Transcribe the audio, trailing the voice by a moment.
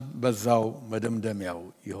በዛው መደምደሚያው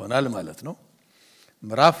ይሆናል ማለት ነው።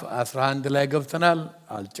 ምዕራፍ 11 ላይ ገብተናል፣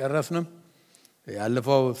 አልጨረስንም።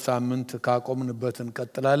 ያለፈው ሳምንት ካቆምንበት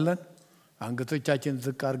እንቀጥላለን። አንገቶቻችን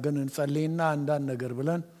ዝቅ አድርገን እንጸልይና አንዳንድ ነገር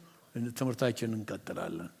ብለን ትምህርታችንን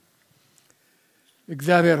እንቀጥላለን።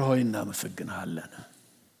 እግዚአብሔር ሆይ እናመሰግንሃለን።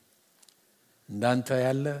 እንዳንተ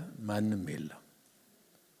ያለ ማንም የለም።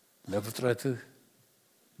 ለፍጥረትህ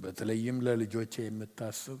በተለይም ለልጆቼ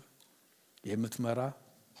የምታስብ የምትመራ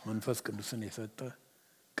መንፈስ ቅዱስን የሰጠ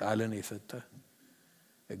ቃልን የሰጠ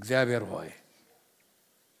እግዚአብሔር ሆይ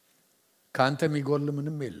ካንተ የሚጎል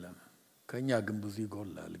ምንም የለም። ከኛ ግን ብዙ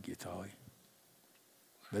ይጎላል። ጌታ ሆይ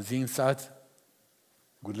በዚህን ሰዓት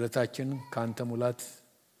ጉድለታችን ካንተ ሙላት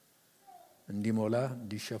እንዲሞላ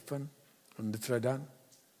እንዲሸፈን እንድትረዳን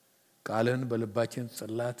ቃልን በልባችን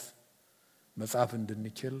ጽላት መጻፍ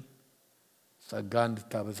እንድንችል ጸጋ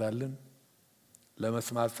እንድታበዛልን።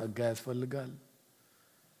 ለመስማት ጸጋ ያስፈልጋል፣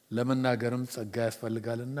 ለመናገርም ጸጋ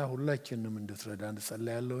ያስፈልጋልና ሁላችንንም እንድትረዳን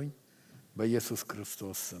ጸልያለሁኝ በኢየሱስ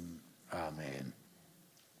ክርስቶስ ስም አሜን።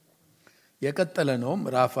 የቀጠለ ነው።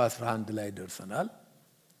 ምዕራፍ 11 ላይ ደርሰናል።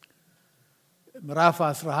 ምዕራፍ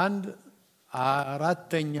 11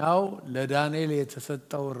 አራተኛው ለዳንኤል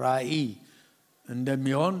የተሰጠው ራእይ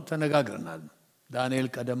እንደሚሆን ተነጋግረናል። ዳንኤል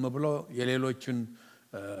ቀደም ብሎ የሌሎችን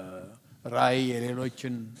ራእይ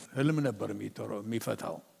የሌሎችን ህልም ነበር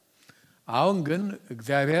የሚፈታው። አሁን ግን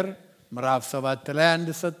እግዚአብሔር ምዕራፍ 7 ላይ አንድ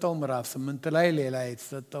ሰጠው፣ ምዕራፍ 8 ላይ ሌላ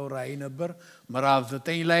የተሰጠው ራእይ ነበር፣ ምዕራፍ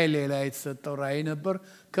 9 ላይ ሌላ የተሰጠው ራእይ ነበር።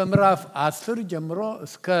 ከምዕራፍ 10 ጀምሮ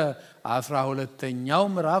እስከ 12ኛው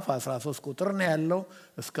ምዕራፍ 13 ቁጥር ነው ያለው።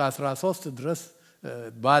 እስከ 13 ድረስ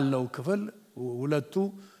ባለው ክፍል ሁለቱ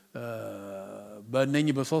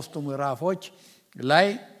በእነኚህ በሶስቱ ምዕራፎች ላይ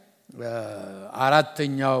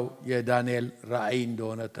አራተኛው የዳንኤል ራእይ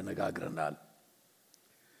እንደሆነ ተነጋግረናል።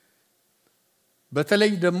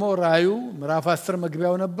 በተለይ ደግሞ ራእዩ ምዕራፍ 10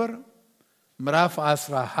 መግቢያው ነበር። ምዕራፍ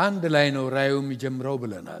 11 ላይ ነው ራእዩ የሚጀምረው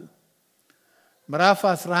ብለናል። ምዕራፍ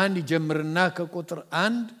 11 ይጀምርና ከቁጥር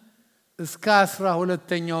 1 እስከ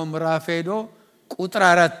 12ኛው ምዕራፍ ሄዶ ቁጥር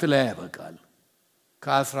 4 ላይ ያበቃል።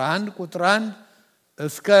 ከ11 ቁጥር 1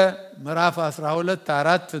 እስከ ምዕራፍ 12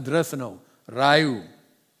 4 ድረስ ነው ራእዩ።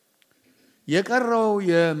 የቀረው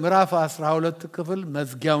የምዕራፍ 12 ክፍል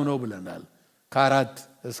መዝጊያው ነው ብለናል። ከ4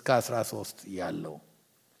 እስከ 13 ያለው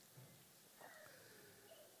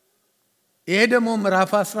ይሄ ደግሞ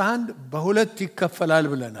ምዕራፍ 11 በሁለት ይከፈላል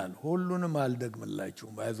ብለናል። ሁሉንም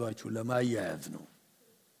አልደግምላችሁም፣ አይዟችሁ ለማያያዝ ነው።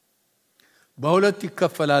 በሁለት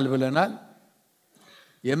ይከፈላል ብለናል።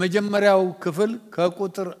 የመጀመሪያው ክፍል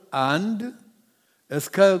ከቁጥር 1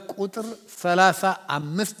 እስከ ቁጥር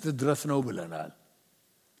 35 ድረስ ነው ብለናል።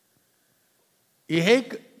 ይሄ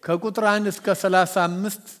ከቁጥር 1 እስከ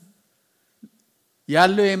 35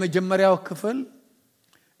 ያለው የመጀመሪያው ክፍል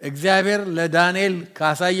እግዚአብሔር ለዳንኤል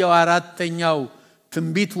ካሳየው አራተኛው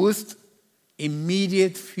ትንቢት ውስጥ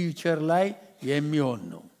ኢሚዲየት ፊውቸር ላይ የሚሆን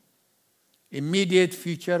ነው። ኢሚዲየት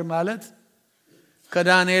ፊውቸር ማለት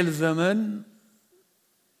ከዳንኤል ዘመን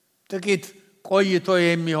ጥቂት ቆይቶ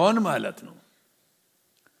የሚሆን ማለት ነው።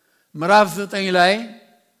 ምዕራፍ 9 ላይ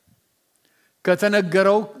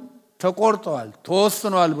ከተነገረው ተቆርጧል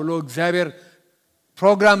ተወስኗል ብሎ እግዚአብሔር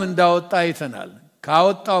ፕሮግራም እንዳወጣ አይተናል።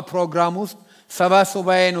 ካወጣው ፕሮግራም ውስጥ 7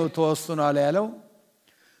 ሱባኤ ነው ተወስኗል ያለው።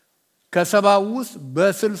 ከ7 ውስጥ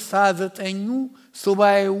በ69ኙ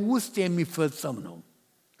ሱባኤ ውስጥ የሚፈጸም ነው።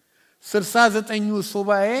 69ኙ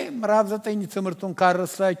ሱባኤ ምዕራፍ 9 ትምህርቱን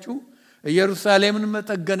ካረሳችሁ ኢየሩሳሌምን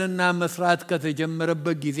መጠገንና መስራት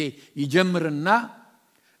ከተጀመረበት ጊዜ ይጀምርና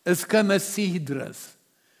እስከ መሲህ ድረስ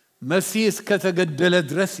መሲህ እስከተገደለ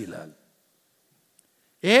ድረስ ይላል።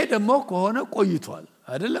 ይሄ ደግሞ ከሆነ ቆይቷል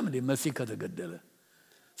አይደለም እንዴ? መሲህ ከተገደለ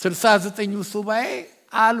 69ኙ ሱባኤ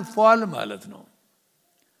አልፏል ማለት ነው።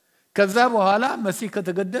 ከዛ በኋላ መሲህ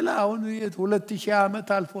ከተገደለ አሁን 2000 ዓመት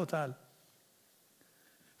አልፎታል።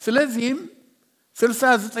 ስለዚህም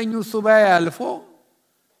 69ኙ ሱባኤ አልፎ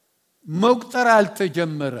መቁጠር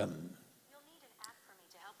አልተጀመረም።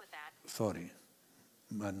 ሶሪ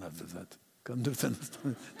ማናዘዛት ከምድር ተነስቶ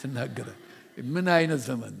ተናገረ። ምን አይነት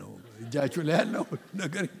ዘመን ነው? እጃችሁ ላይ ያለው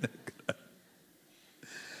ነገር ይነገራል።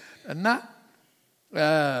 እና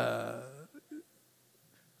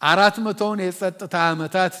 400ውን የጸጥታ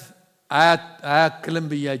ዓመታት አያክልም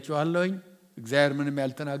ብያችኋለሁኝ። እግዚአብሔር ምንም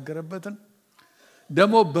ያልተናገረበትን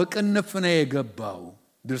ደግሞ በቅንፍ ነው የገባው።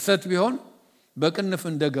 ድርሰት ቢሆን በቅንፍ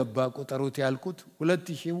እንደገባ ቁጥሩት ያልኩት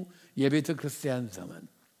 2000 የቤተ ክርስቲያን ዘመን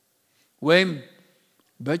ወይም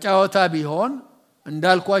በጫወታ ቢሆን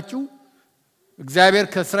እንዳልኳችሁ እግዚአብሔር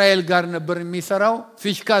ከእስራኤል ጋር ነበር የሚሰራው።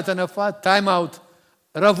 ፊሽካ ተነፋ፣ ታይም አውት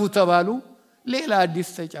ረፉ ተባሉ። ሌላ አዲስ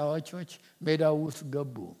ተጫዋቾች ሜዳው ውስጥ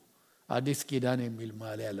ገቡ። አዲስ ኪዳን የሚል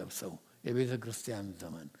ማሊያ ለብሰው የቤተ ክርስቲያን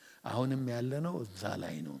ዘመን አሁንም ያለነው እዛ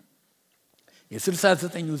ላይ ነው።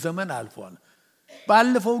 የ69ኙ ዘመን አልፏል።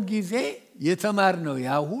 ባለፈው ጊዜ የተማርነው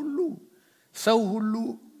ያ ሁሉ ሰው ሁሉ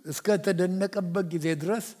እስከ ተደነቀበት ጊዜ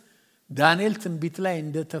ድረስ ዳንኤል ትንቢት ላይ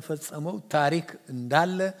እንደተፈጸመው ታሪክ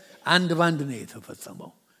እንዳለ አንድ ባንድ ነው የተፈጸመው።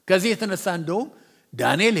 ከዚህ የተነሳ እንደውም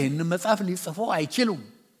ዳንኤል ይህንን መጽሐፍ ሊጽፈው አይችልም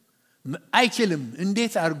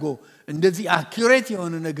እንዴት አድርጎ እንደዚህ አኩሬት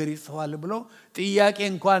የሆነ ነገር ይጽፋል ብሎ ጥያቄ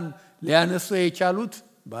እንኳን ሊያነሱ የቻሉት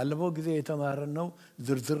ባለፈው ጊዜ የተማርነው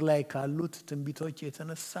ዝርዝር ላይ ካሉት ትንቢቶች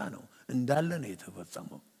የተነሳ ነው እንዳለ ነው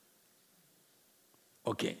የተፈጸመው።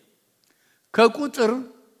 ኦኬ ከቁጥር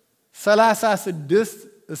 36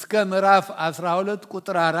 እስከ ምዕራፍ 12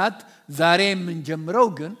 ቁጥር 4 ዛሬ የምንጀምረው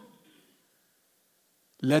ግን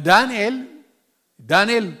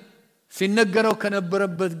ዳንኤል ሲነገረው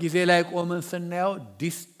ከነበረበት ጊዜ ላይ ቆመን ስናየው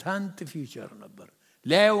ዲስታንት ፊውቸር ነበር።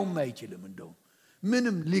 ሊያየውም አይችልም፣ እንደውም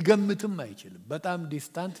ምንም ሊገምትም አይችልም። በጣም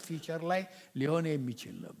ዲስታንት ፊውቸር ላይ ሊሆን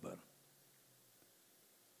የሚችል ነበር።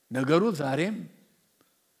 ነገሩ ዛሬም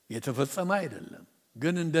የተፈጸመ አይደለም፣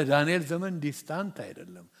 ግን እንደ ዳንኤል ዘመን ዲስታንት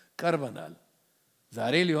አይደለም፣ ቀርበናል።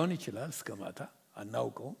 ዛሬ ሊሆን ይችላል፣ እስከ ማታ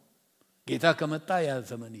አናውቀውም። ጌታ ከመጣ ያ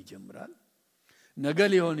ዘመን ይጀምራል። ነገ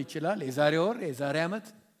ሊሆን ይችላል፣ የዛሬ ወር፣ የዛሬ ዓመት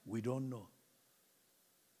we don't know።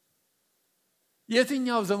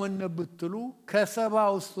 የትኛው ዘመን ነው ብትሉ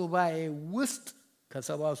ከሰባው ሱባኤ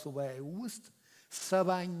ውስጥ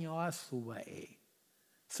ሰባኛዋ ሱባኤ።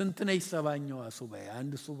 ስንት ነች ሰባኛዋ ሱባኤ?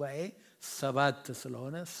 አንድ ሱባኤ 7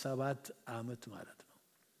 ስለሆነ 7 ዓመት ማለት ነው።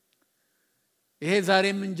 ይሄ ዛሬ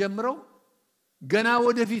የምንጀምረው ገና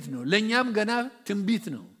ወደፊት ነው፣ ለኛም ገና ትንቢት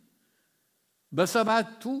ነው።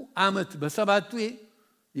 በሰባቱ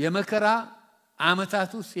የመከራ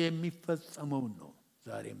ዓመታት ውስጥ የሚፈጸመው ነው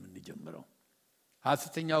ዛሬ የምንጀምረው።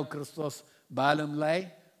 ሐሰተኛው ክርስቶስ በዓለም ላይ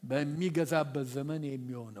በሚገዛበት ዘመን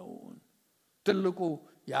የሚሆነው ትልቁ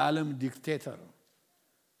የዓለም ዲክቴተር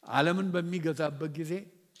ዓለምን በሚገዛበት ጊዜ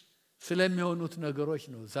ስለሚሆኑት ነገሮች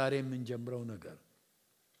ነው ዛሬ የምንጀምረው ነገር።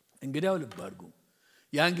 እንግዲያው ልብ አድርጉ፣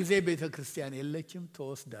 ያን ጊዜ ቤተ ክርስቲያን የለችም፣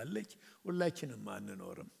 ተወስዳለች፣ ሁላችንም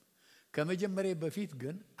አንኖርም። ከመጀመሪያ በፊት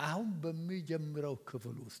ግን አሁን በሚጀምረው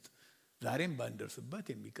ክፍል ውስጥ ዛሬም ባንደርስበት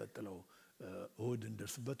የሚቀጥለው እሁድ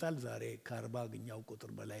እንደርስበታል። ዛሬ ከ40ኛው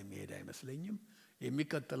ቁጥር በላይ መሄድ አይመስለኝም።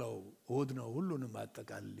 የሚቀጥለው እሁድ ነው ሁሉንም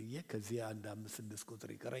አጠቃልዬ ከዚህ 1 5 6 ቁጥር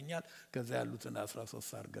ይቀረኛል። ከዛ ያሉትን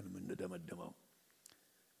 13 አድርገን የምንደመድመው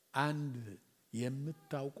አንድ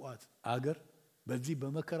የምታውቋት አገር በዚህ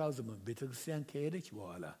በመከራው ዘመን ቤተክርስቲያን ከሄደች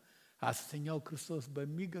በኋላ ሐሰተኛው ክርስቶስ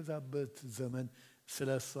በሚገዛበት ዘመን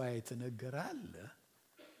ስለሷ የተነገረ አለ።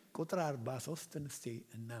 ቁጥር 43 እስቲ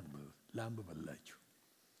ላንብብላችሁ።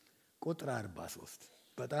 ቁጥር 43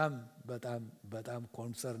 በጣም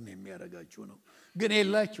ኮንሰርን የሚያደርጋችሁ ነው። ግን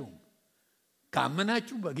የላችሁም።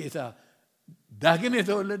 ካመናችሁ በጌታ ዳግም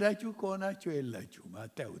የተወለዳችሁ ከሆናችሁ የላችሁም፣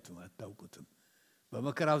 አታውቁትም።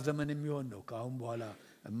 በመከራው ዘመን የሚሆን ነው ከአሁን በኋላ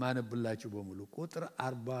እማነብላችሁ በሙሉ። ቁጥር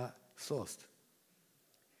 43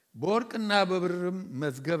 በወርቅና በብርም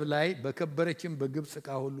መዝገብ ላይ በከበረችም በግብፅ ዕቃ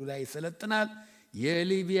ሁሉ ላይ ይሰለጥናል፣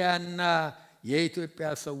 የሊቢያና የኢትዮጵያ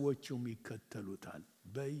ሰዎችም ይከተሉታል።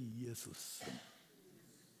 በኢየሱስ ስም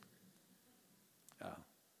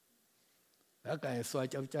በቃ የእሱ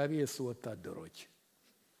አጨብጫቢ የእሱ ወታደሮች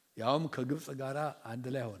ያውም ከግብፅ ጋር አንድ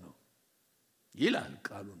ላይ ሆነው ይላል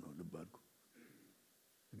ቃሉ ነው። ልብ አድርጉ።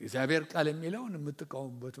 እግዚአብሔር ቃል የሚለውን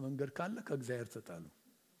የምትቃወሙበት መንገድ ካለ ከእግዚአብሔር ተጣሉ።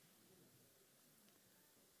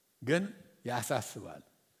 ግን ያሳስባል።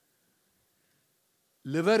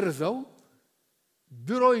 ልበርዘው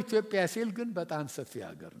ድሮ ኢትዮጵያ ሲል ግን በጣም ሰፊ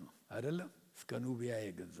ሀገር ነው አይደለም? እስከ ኑቢያ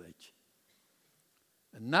የገዛች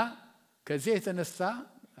እና ከዚህ የተነሳ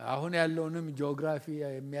አሁን ያለውንም ጂኦግራፊ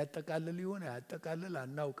የሚያጠቃልል ይሆን ያጠቃልል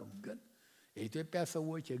አናውቅም። ግን የኢትዮጵያ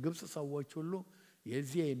ሰዎች የግብፅ ሰዎች ሁሉ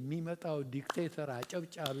የዚህ የሚመጣው ዲክቴተር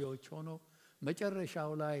አጨብጫቢዎች ሆነው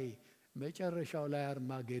መጨረሻው ላይ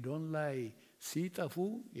አርማጌዶን ላይ ሲጠፉ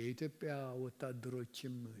የኢትዮጵያ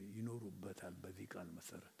ወታደሮችም ይኖሩበታል። በዚህ ቃል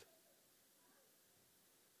መሰረት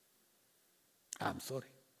ሶሪ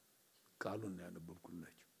ቃሉን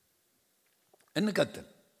ያነበብኩላችሁ። እንቀጥል።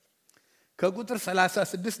 ከቁጥር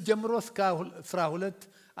 36 ጀምሮ እስከ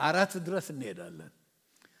 12:4 ድረስ እንሄዳለን።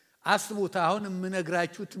 አስቡት፣ አሁን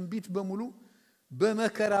የምነግራችሁ ትንቢት በሙሉ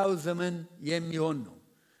በመከራው ዘመን የሚሆን ነው።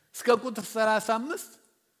 እስከ ቁጥር 35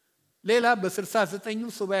 ሌላ በ69ኙ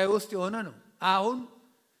ሱባኤ ውስጥ የሆነ ነው። አሁን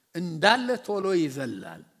እንዳለ ቶሎ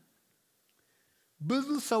ይዘላል። ብዙ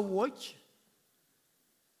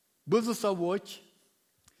ሰዎች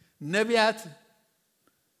ነቢያት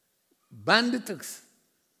በአንድ ጥቅስ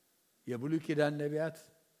የብሉይ ኪዳን ነቢያት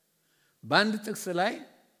በአንድ ጥቅስ ላይ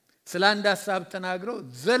ስለ አንድ ሐሳብ ተናግረው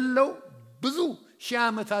ዘለው ብዙ ሺህ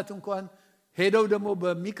ዓመታት እንኳን ሄደው ደግሞ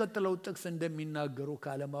በሚቀጥለው ጥቅስ እንደሚናገሩ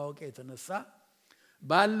ካለማወቅ የተነሳ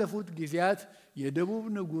ባለፉት ጊዜያት የደቡብ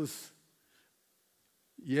ንጉስ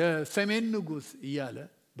የሰሜን ንጉስ እያለ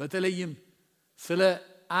በተለይም ስለ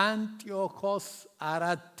አንቲዮኮስ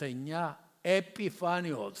አራተኛ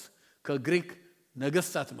ኤጲፋኒዮስ ከግሪክ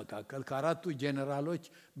ነገስታት መካከል ከአራቱ ጄኔራሎች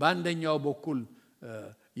በአንደኛው በኩል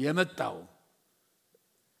የመጣው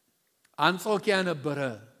አንጾኪያ ነበረ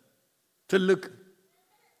ትልቅ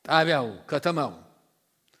ጣቢያው ከተማው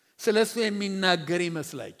ስለሱ የሚናገር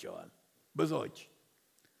ይመስላቸዋል ብዙዎች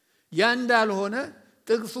ያ እንዳልሆነ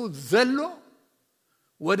ጥቅሱ ዘሎ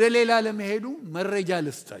ወደ ሌላ ለመሄዱ መረጃ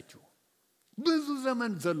ልስጣችሁ ብዙ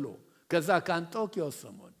ዘመን ዘሎ ከዛ ከአንጦኪዮስ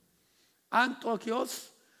ሰሞን አንጦኪዮስ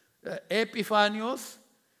ኤጲፋኒዮስ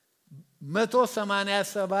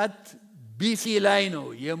 187 ቢሲ ላይ ነው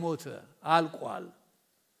የሞተ አልቋል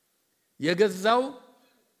የገዛው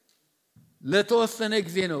ለተወሰነ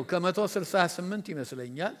ጊዜ ነው ከ168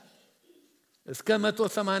 ይመስለኛል እስከ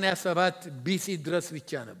 187 ቢሲ ድረስ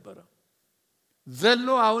ብቻ ነበር ዘሎ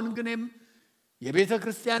አሁን ግንም የቤተ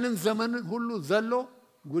ክርስቲያንን ዘመን ሁሉ ዘሎ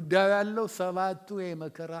ጉዳዩ ያለው ሰባቱ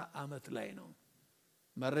የመከራ ዓመት ላይ ነው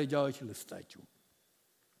መረጃዎች ልስጣችሁ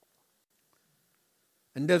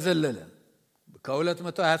እንደዘለለ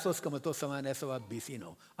ከ223 እስከ 187 ቢሲ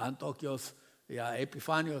ነው አንጦኪዮስ ያ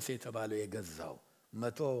ኤጲፋኒዮስ የተባለው የገዛው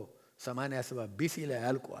 187 ቢሲ ላይ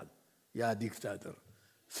ያልቋል ያ ዲክታተር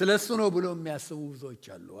ስለሱ ነው ብሎ የሚያስቡ ብዙዎች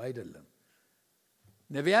አሉ አይደለም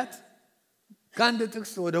ነቢያት ከአንድ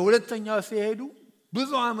ጥቅስ ወደ ሁለተኛው ሲሄዱ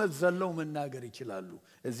ብዙ ዓመት ዘለው መናገር ይችላሉ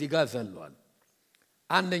እዚህ ጋር ዘሏል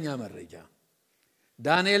አንደኛ መረጃ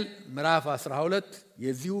ዳንኤል ምዕራፍ 12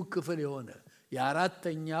 የዚሁ ክፍል የሆነ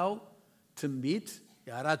የአራተኛው ትንቢት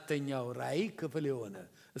የአራተኛው ራእይ ክፍል የሆነ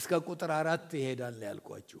እስከ ቁጥር 4 ይሄዳል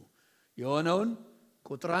ያልኳችሁ የሆነውን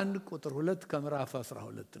ቁጥር 1 ቁጥር 2 ከምዕራፍ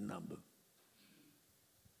 12 እናንብብ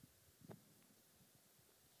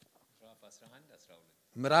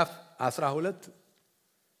ምዕራፍ 12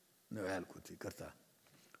 ነው ያልኩት ይቅርታ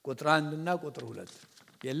ቁጥር 1 እና ቁጥር 2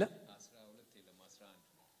 የለ 12 የለም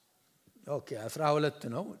 11 ኦኬ 12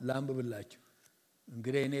 ነው ላንብብላችሁ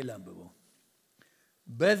እንግዲህ እኔ ላንብበው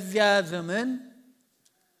በዚያ ዘመን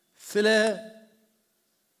ስለ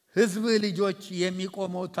ሕዝብ ልጆች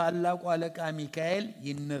የሚቆመው ታላቁ አለቃ ሚካኤል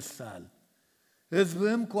ይነሳል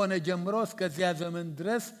ሕዝብም ከሆነ ጀምሮ እስከዚያ ዘመን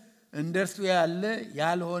ድረስ እንደርሱ ያለ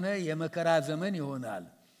ያልሆነ የመከራ ዘመን ይሆናል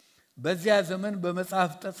በዚያ ዘመን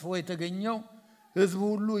በመጽሐፍ ተጽፎ የተገኘው ሕዝብ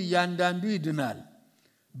ሁሉ እያንዳንዱ ይድናል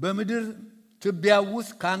በምድር ትቢያ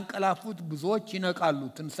ውስጥ ካንቀላፉት ብዙዎች ይነቃሉ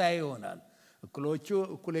ትንሣኤ ይሆናል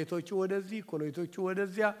እኩሌቶቹ ወደዚህ እኩሌቶቹ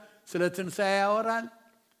ወደዚያ ስለ ትንሣኤ ያወራል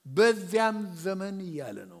በዚያም ዘመን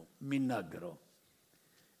እያለ ነው የሚናገረው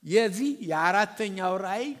የዚህ የአራተኛው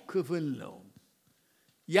ራእይ ክፍል ነው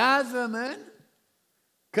ያ ዘመን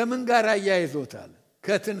ከምን ጋር ያያይዞታል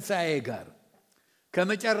ከትንሣኤ ጋር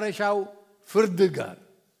ከመጨረሻው ፍርድ ጋር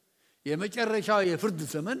የመጨረሻው የፍርድ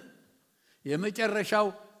ዘመን የመጨረሻው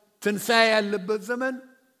ትንሣኤ ያለበት ዘመን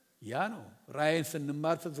ያ ነው ራእይን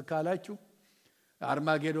ስንማር ተዝካላችሁ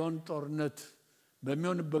አርማጌዶን ጦርነት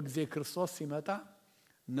በሚሆንበት ጊዜ ክርስቶስ ሲመጣ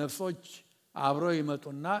ነፍሶች አብረው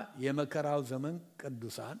ይመጡና የመከራው ዘመን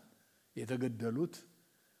ቅዱሳን የተገደሉት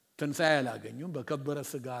ትንሣኤ ያላገኙም በከበረ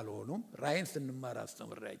ሥጋ አልሆኑም ራእይን ስንማር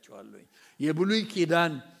አስተምራቸዋለሁ የብሉይ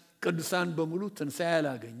ኪዳን ቅዱሳን በሙሉ ትንሣኤ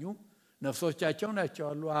ያላገኙ ነፍሶቻቸው ናቸው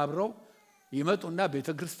አሉ አብረው ይመጡና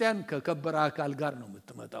ቤተክርስቲያን ከከበረ አካል ጋር ነው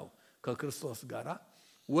የምትመጣው ከክርስቶስ ጋር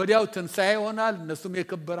ወዲያው ትንሣኤ ይሆናል እነሱም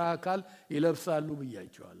የከበረ አካል ይለብሳሉ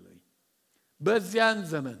ብያቸዋለሁ በዚያን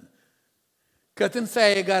ዘመን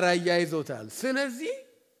ከትንሣኤ ጋር ያያይዞታል ስለዚህ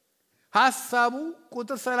ሐሳቡ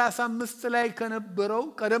ቁጥር 35 ላይ ከነበረው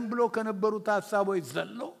ቀደም ብሎ ከነበሩት ሐሳቦች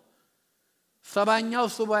ዘሎ ሰባኛው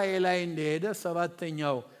ሱባኤ ላይ እንደሄደ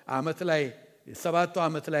ሰባተኛው ዓመት ላይ ሰባቱ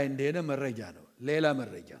ዓመት ላይ እንደሄደ መረጃ ነው ሌላ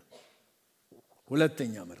መረጃ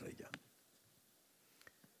ሁለተኛ መረጃ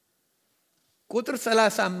ቁጥር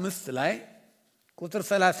 35 ላይ ቁጥር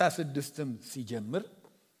 36ም ሲጀምር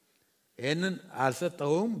ይሄንን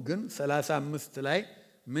አልሰጠውም ግን 35 ላይ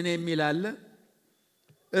ምን የሚል አለ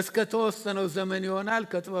እስከ ተወሰነው ዘመን ይሆናል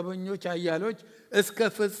ከጥበበኞች አያሎች እስከ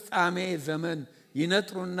ፍጻሜ ዘመን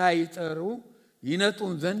ይነጥሩና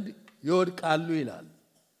ይነጡን ዘንድ ይወድቃሉ ይላል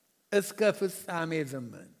እስከ ፍጻሜ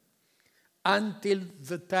ዘመን until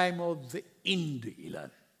the time of the end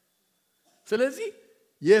ይላል ስለዚህ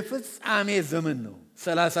የፍጻሜ ዘመን ነው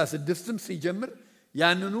 36ም ሲጀምር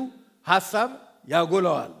ያንኑ ሐሳብ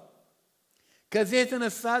ያጎላዋል ከዚህ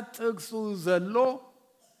የተነሳ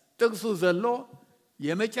ጥቅሱ ዘሎ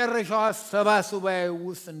የመጨረሻው ሰባ ሱባኤ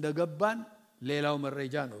ውስጥ እንደገባን ሌላው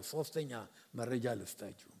መረጃ ነው። ሶስተኛ መረጃ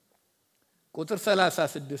ልስጣችሁ። ቁጥር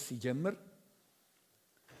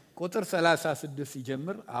 36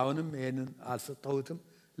 ሲጀምር አሁንም ይሄንን አልሰጠሁትም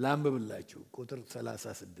ላንብብላችሁ። ቁጥር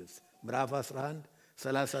 36 ምዕራፍ 11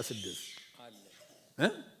 36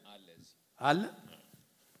 አለ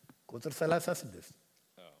ቁጥር 36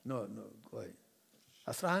 ኖ ቆይ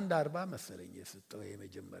 11 40 መሰለኝ የሰጠው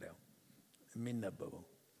የመጀመሪያው የሚነበበው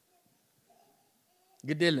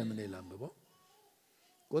ግድ የለም እኔ ላንብበው።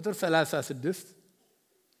 ቁጥር 36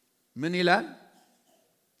 ምን ይላል?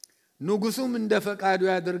 ንጉሱም እንደ ፈቃዱ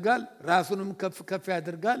ያደርጋል፣ ራሱንም ከፍ ከፍ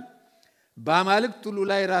ያደርጋል፣ በአማልክት ሁሉ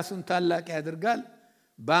ላይ ራሱን ታላቅ ያደርጋል፣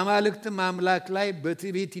 በአማልክትም አምላክ ላይ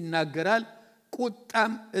በትዕቢት ይናገራል፣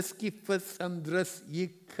 ቁጣም እስኪፈጸም ድረስ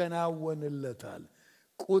ይከናወንለታል።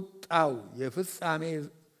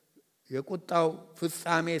 የቁጣው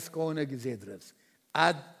ፍጻሜ እስከሆነ ጊዜ ድረስ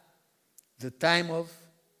at the time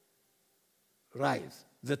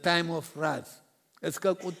of wrath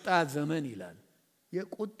እስከ ቁጣ ዘመን ይላል።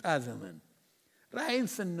 የቁጣ ዘመን ራእይን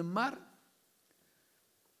ስንማር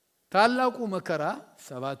ታላቁ መከራ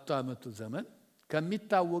 7 ዓመቱ ዘመን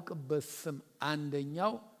ከሚታወቅበት ስም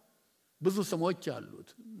አንደኛው ብዙ ስሞች አሉት።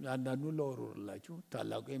 አንዳንዱ ለወሩላችሁ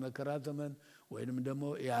ታላቁ የመከራ ዘመን ወይንም ደግሞ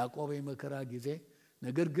ያዕቆብ የመከራ ጊዜ።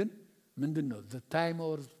 ነገር ግን ምንድነው? the time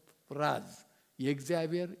of wrath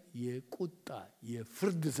የእግዚአብሔር የቁጣ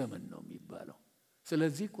የፍርድ ዘመን ነው የሚባለው።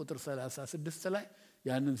 ስለዚህ ቁጥር 36 ላይ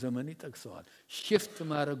ያንን ዘመን ይጠቅሰዋል። ሽፍት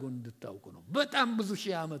ማድረጉን እንድታውቁ ነው። በጣም ብዙ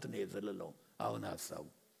ሺህ ዓመት ነው የዘለለው አሁን ሐሳቡ።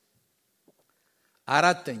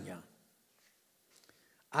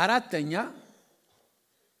 አራተኛ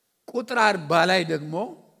ቁጥር 40 ላይ ደግሞ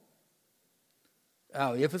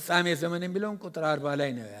የፍጻሜ ዘመን የሚለውን ቁጥር 40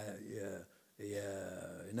 ላይ ነው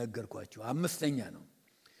የነገርኳችሁ። አምስተኛ ነው።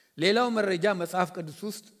 ሌላው መረጃ መጽሐፍ ቅዱስ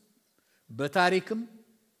ውስጥ በታሪክም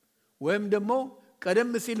ወይም ደግሞ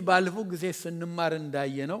ቀደም ሲል ባለፈው ጊዜ ስንማር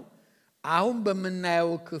እንዳየነው አሁን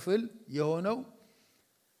በመናየው ክፍል የሆነው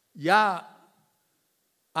ያ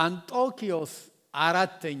አንጦኪዮስ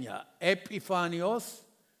አራተኛ ኤጲፋኒዮስ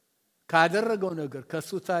ካደረገው ነገር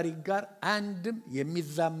ከሱ ታሪክ ጋር አንድም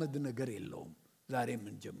የሚዛመድ ነገር የለውም። ዛሬ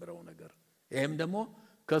የምንጀምረው ነገር ይሄም ደግሞ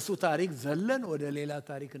ከሱ ታሪክ ዘለን ወደ ሌላ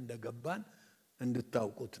ታሪክ እንደገባን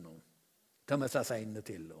እንድታውቁት ነው። ተመሳሳይነት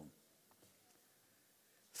የለውም።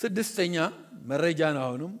 ስድስተኛ መረጃ ነው።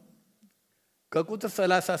 አሁንም ከቁጥር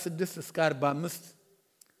 36 እስከ 45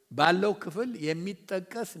 ባለው ክፍል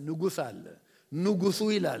የሚጠቀስ ንጉስ አለ። ንጉሱ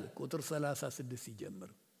ይላል ቁጥር 36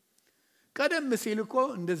 ሲጀምር። ቀደም ሲል እኮ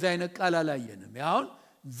እንደዚህ አይነት ቃል አላየንም። አሁን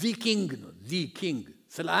ኪንግ ነው። ኪንግ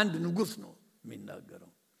ስለ አንድ ንጉስ ነው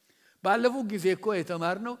የሚናገረው። ባለፈው ጊዜ እኮ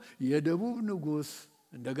የተማርነው የደቡብ ንጉስ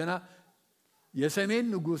እንደገና የሰሜን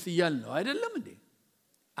ንጉስ እያል ነው አይደለም እንዴ?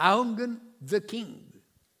 አሁን ግን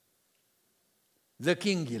the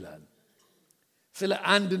king ይላል። ስለ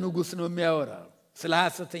አንድ ንጉስ ነው የሚያወራው። ስለ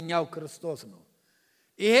ሐሰተኛው ክርስቶስ ነው።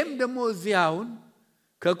 ይሄም ደግሞ እዚህ አሁን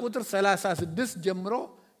ከቁጥር 36 ጀምሮ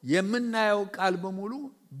የምናየው ቃል በሙሉ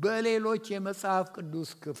በሌሎች የመጽሐፍ ቅዱስ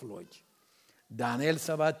ክፍሎች ዳንኤል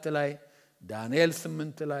 7 ላይ፣ ዳንኤል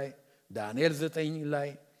 8 ላይ፣ ዳንኤል 9 ላይ፣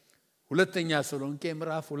 ሁለተኛ ተሰሎንቄ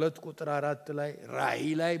ምዕራፍ 2 ቁጥር 4 ላይ፣ ራእይ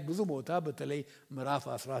ላይ ብዙ ቦታ በተለይ ምዕራፍ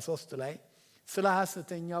 13 ላይ ስለ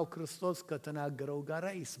ሐሰተኛው ክርስቶስ ከተናገረው ጋር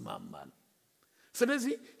ይስማማል።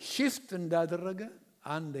 ስለዚህ ሽፍት እንዳደረገ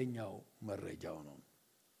አንደኛው መረጃው ነው።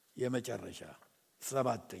 የመጨረሻ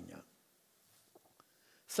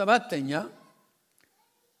ሰባተኛ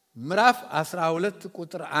ምዕራፍ 12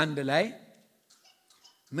 ቁጥር 1 ላይ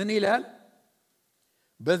ምን ይላል?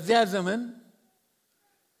 በዚያ ዘመን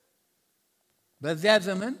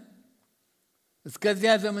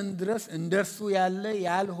እስከዚያ ዘመን ድረስ እንደርሱ ያለ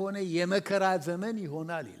ያልሆነ የመከራ ዘመን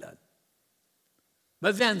ይሆናል ይላል።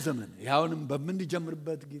 በዚያን ዘመን ያውንም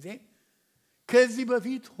በምንጀምርበት ጊዜ ከዚህ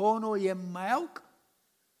በፊት ሆኖ የማያውቅ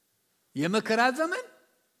የመከራ ዘመን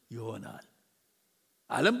ይሆናል።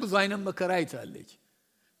 ዓለም ብዙ አይነት መከራ አይታለች።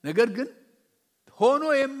 ነገር ግን ሆኖ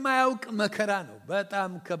የማያውቅ መከራ ነው።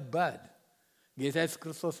 በጣም ከባድ። ጌታ ኢየሱስ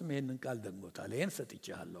ክርስቶስም ይሄንን ቃል ደግሞታል። ይሄን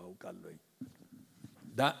ሰጥቻለሁ አውቃለሁ።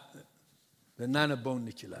 ልናነበው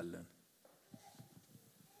እንችላለን።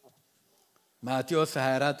 ማቴዎስ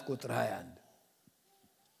 24 ቁጥር 21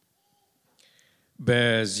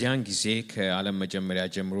 በዚያን ጊዜ ከዓለም መጀመሪያ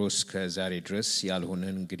ጀምሮ እስከ ዛሬ ድረስ ያልሆነ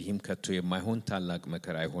እንግዲህም ከቶ የማይሆን ታላቅ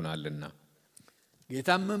መከራ ይሆናልና። ጌታ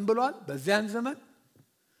ምን ብሏል? በዚያን ዘመን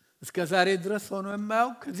እስከ ዛሬ ድረስ ሆኖ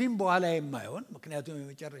የማያውቅ ከዚህም በኋላ የማይሆን፣ ምክንያቱም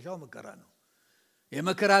የመጨረሻው መከራ ነው፣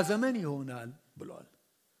 የመከራ ዘመን ይሆናል ብሏል።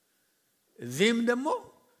 እዚህም ደግሞ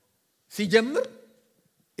ሲጀምር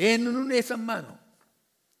ይህንኑን የሰማ ነው።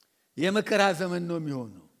 የመከራ ዘመን ነው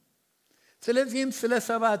የሚሆነው። ስለዚህም ስለ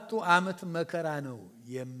 7 ዓመት መከራ ነው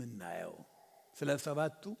የምናየው። ስለ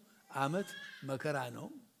 7 ዓመት መከራ ነው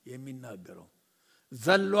የሚናገረው።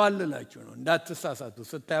 ዘሏል እላችሁ ነው እንዳትሳሳቱ።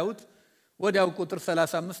 ስታዩት ወዲያው ቁጥር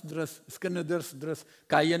 35 ድረስ እስክንደርስ ድረስ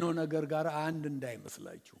ካየነው ነገር ጋር አንድ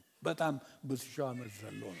እንዳይመስላችሁ። በጣም ብዙ ሺህ ዓመት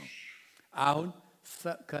ዘሎ ነው። አሁን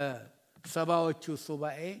ከሰባዎቹ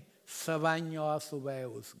ሱባኤ 70ኛዋ ሱባኤ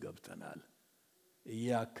ውስጥ ገብተናል።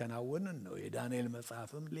 እያከናወንን ነው። የዳንኤል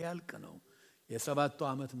መጽሐፍም ሊያልቅ ነው። የ7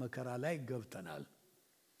 ዓመት መከራ ላይ ገብተናል።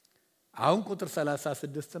 አሁን ቁጥር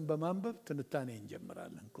 36ን በማንበብ ትንታኔ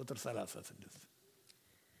እንጀምራለን። ቁጥር 36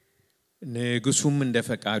 ንጉሡም እንደ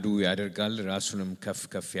ፈቃዱ ያደርጋል፣ ራሱንም ከፍ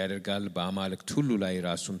ከፍ ያደርጋል። በአማልክት ሁሉ ላይ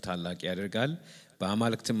ራሱን ታላቅ ያደርጋል።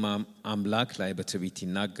 በአማልክትም አምላክ ላይ በትዕቢት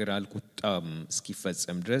ይናገራል። ቁጣም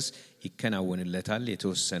እስኪፈጸም ድረስ ይከናወንለታል፣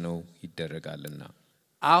 የተወሰነው ይደረጋልና።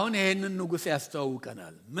 አሁን ይሄንን ንጉሥ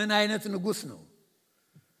ያስተዋውቀናል። ምን አይነት ንጉሥ ነው?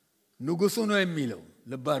 ንጉሡ ነው የሚለው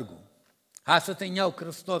ልብ አድርጉ። ሐሰተኛው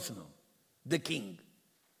ክርስቶስ ነው። the king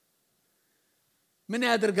ምን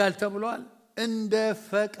ያደርጋል ተብሏል? እንደ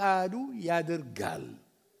ፈቃዱ ያደርጋል።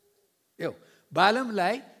 ይኸው በዓለም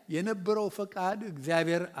ላይ የነበረው ፈቃድ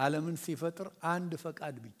እግዚአብሔር ዓለምን ሲፈጥር አንድ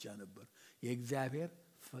ፈቃድ ብቻ ነበር፣ የእግዚአብሔር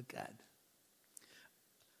ፈቃድ።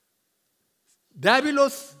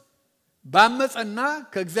 ዲያብሎስ ባመፀና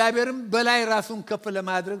ከእግዚአብሔርም በላይ ራሱን ከፍ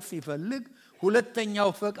ለማድረግ ሲፈልግ ሁለተኛው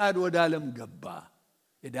ፈቃድ ወደ ዓለም ገባ።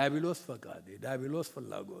 የዲያብሎስ ፈቃድ፣ የዲያብሎስ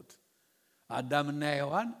ፍላጎት። አዳምና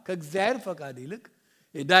ሔዋን ከእግዚአብሔር ፈቃድ ይልቅ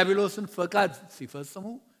የዲያብሎስን ፈቃድ ሲፈጽሙ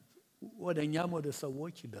ወደኛም ወደ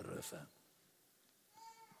ሰዎች ደረሰ።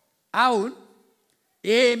 አሁን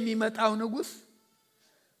ይሄ የሚመጣው ንጉሥ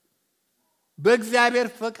በእግዚአብሔር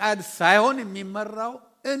ፈቃድ ሳይሆን የሚመራው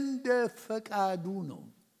እንደ ፈቃዱ ነው።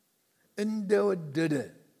 እንደወደደ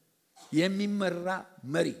የሚመራ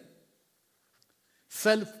መሪ፣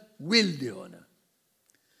 ሰልፍ ዊልድ የሆነ።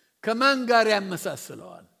 ከማን ጋር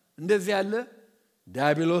ያመሳስለዋል? እንደዚህ ያለ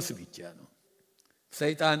ዲያብሎስ ብቻ ነው።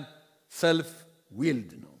 ሰይጣን ሰልፍ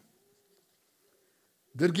ዊልድ ነው።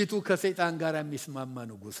 ድርጊቱ ከሰይጣን ጋር የሚስማማ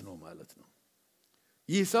ንጉሥ ነው ማለት ነው።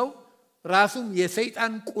 ይህ ሰው ራሱም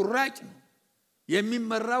የሰይጣን ቁራጭ ነው።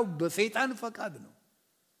 የሚመራው በሰይጣን ፈቃድ ነው።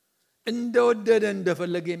 እንደወደደ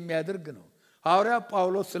እንደፈለገ የሚያደርግ ነው። ሐዋርያ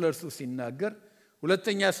ጳውሎስ ስለርሱ ሲናገር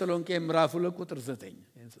ሁለተኛ ተሰሎንቄ ምዕራፍ 2 ቁጥር 9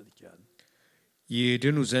 እንሰጥቻለሁ።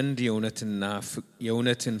 ይድኑ ዘንድ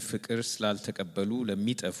የእውነትን ፍቅር ስላልተቀበሉ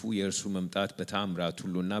ለሚጠፉ የእርሱ መምጣት በተአምራት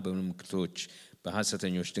ሁሉና በምልክቶች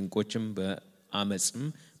በሐሰተኞች ድንቆችም በአመጽም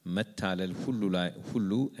መታለል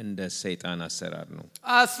ሁሉ እንደ ሰይጣን አሰራር ነው።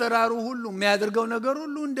 አሰራሩ ሁሉ የሚያደርገው ነገር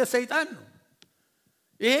ሁሉ እንደ ሰይጣን ነው።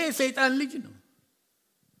 ይሄ ሰይጣን ልጅ ነው።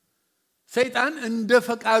 ሰይጣን እንደ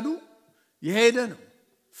ፈቃዱ የሄደ ነው።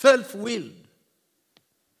 ሰልፍ ዊል፣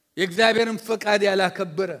 የእግዚአብሔርን ፈቃድ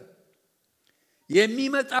ያላከበረ።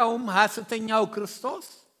 የሚመጣውም ሐሰተኛው ክርስቶስ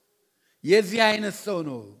የዚህ አይነት ሰው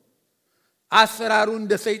ነው። አሰራሩ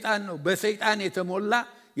እንደ ሰይጣን ነው። በሰይጣን የተሞላ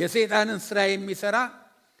የሰይጣንን ስራ የሚሰራ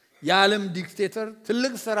የዓለም ዲክቴተር፣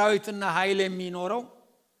 ትልቅ ሰራዊትና ኃይል የሚኖረው፣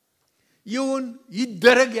 ይሁን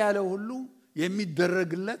ይደረግ ያለው ሁሉ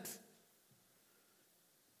የሚደረግለት፣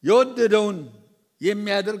 የወደደውን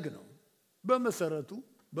የሚያደርግ ነው።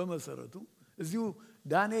 በመሰረቱ እዚሁ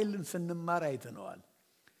ዳንኤልን ስንማር አይተነዋል።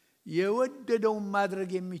 የወደደውን ማድረግ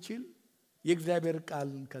የሚችል የእግዚአብሔር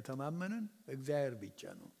ቃልን ከተማመንን እግዚአብሔር ብቻ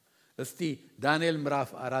ነው። እስቲ ዳንኤል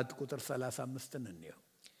ምዕራፍ 4 ቁጥር 35 እንየው።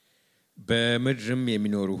 በምድርም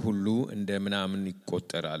የሚኖሩ ሁሉ እንደ ምናምን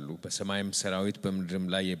ይቆጠራሉ፣ በሰማይም ሰራዊት በምድርም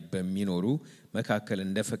ላይ በሚኖሩ መካከል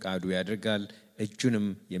እንደ ፈቃዱ ያደርጋል፣ እጁንም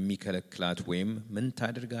የሚከለክላት ወይም ምን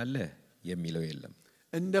ታደርጋለህ የሚለው የለም።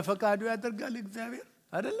 እንደ ፈቃዱ ያደርጋል እግዚአብሔር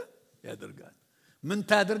አይደለ? ያደርጋል። ምን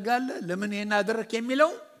ታደርጋለህ፣ ለምን ይሄን አደረክ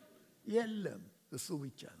የሚለው የለም። እሱ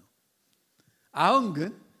ብቻ ነው። አሁን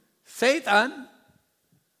ግን ሰይጣን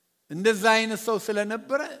እንደዛ አይነት ሰው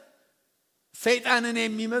ስለነበረ ሰይጣንን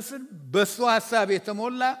የሚመስል በሱ ሐሳብ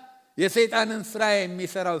የተሞላ የሰይጣንን ስራ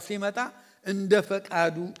የሚሰራው ሲመጣ እንደ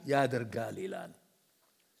ፈቃዱ ያደርጋል ይላል።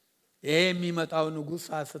 ይሄ የሚመጣው ንጉሥ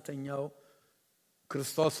ሐሰተኛው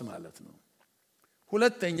ክርስቶስ ማለት ነው።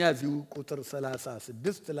 ሁለተኛ እዚሁ ቁጥር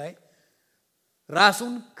 36 ላይ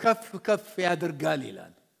ራሱን ከፍ ከፍ ያደርጋል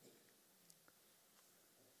ይላል።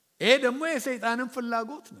 ይሄ ደግሞ የሰይጣንን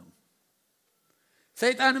ፍላጎት ነው።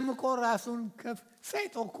 ሰይጣንም እኮ ራሱን ከፍ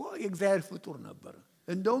ሰይጣን እኮ የእግዚአብሔር ፍጡር ነበር።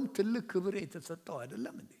 እንደውም ትልቅ ክብር የተሰጠው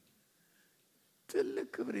አይደለም እንዴ? ትልቅ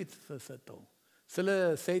ክብር የተሰጠው። ስለ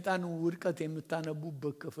ሰይጣን ውድቀት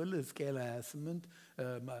የምታነቡበት ክፍል ሕዝቅኤል 28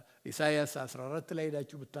 ኢሳይያስ 14 ላይ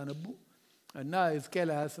ሄዳችሁ ብታነቡ እና ሕዝቅኤል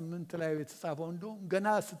 28 ላይ የተጻፈው እንደው ገና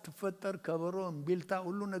ስትፈጠር ከበሮ እምቢልታ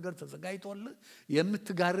ሁሉ ነገር ተዘጋጅቶልህ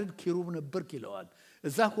የምትጋርድ ኪሩብ ነበርክ ይለዋል።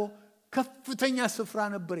 እዛ እኮ ከፍተኛ ስፍራ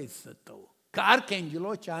ነበር የተሰጠው።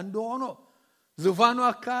 ከአርካንጀሎች አንዱ ሆኖ ዙፋኑ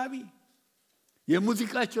አካባቢ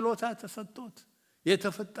የሙዚቃ ችሎታ ተሰጥቶት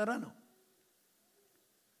የተፈጠረ ነው።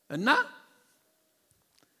 እና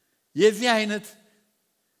የዚህ አይነት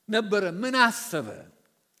ነበር። ምን አሰበ?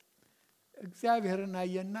 እግዚአብሔርን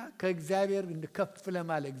አየና ከእግዚአብሔር ከፍ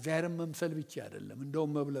ለማለት እግዚአብሔርን መምሰል ብቻ አይደለም፣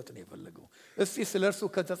 እንደውም መብለጥ ነው የፈለገው። እስቲ ስለርሱ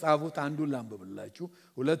ከተጻፉት አንዱን ላንብብላችሁ።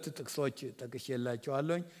 ሁለት ጥቅሶች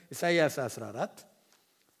ጠቅሼላችኋለሁ። ኢሳይያስ 14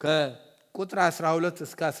 ከቁጥር 12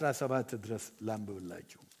 እስከ 17 ድረስ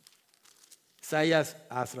ላንብብላችሁ። ኢሳይያስ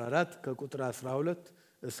 14 ከቁጥር 12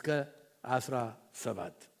 እስከ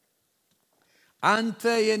 17 አንተ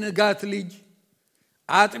የንጋት ልጅ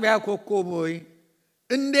አጥቢያ ኮከብ ሆይ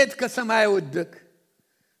እንዴት ከሰማይ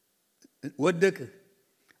ወደቅህ?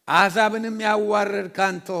 አሕዛብንም ያዋረድክ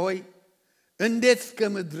አንተ ሆይ እንዴት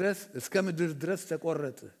እስከ ምድር ድረስ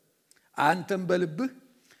ተቆረጥህ? አንተም በልብህ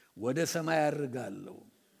ወደ ሰማይ አድርጋለሁ፣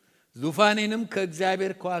 ዙፋኔንም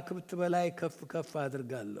ከእግዚአብሔር ከዋክብት በላይ ከፍ ከፍ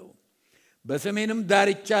አድርጋለሁ። በሰሜንም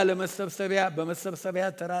ዳርቻ በመሰብሰቢያ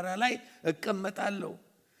ተራራ ላይ እቀመጣለሁ፣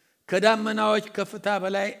 ከዳመናዎች ከፍታ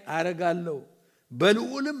በላይ አረጋለሁ፣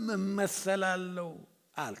 በልዑልም እመሰላለሁ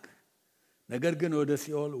አልክ። ነገር ግን ወደ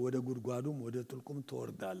ሲኦል ወደ ጉድጓዱም ወደ ጥልቁም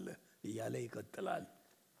ትወርዳለህ እያለ ይቀጥላል።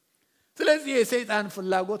 ስለዚህ የሰይጣን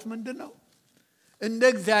ፍላጎት ምንድነው? እንደ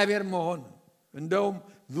እግዚአብሔር መሆን፣ እንደውም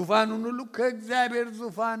ዙፋኑን ሁሉ ከእግዚአብሔር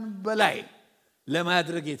ዙፋን በላይ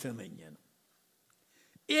ለማድረግ የተመኘ ነው።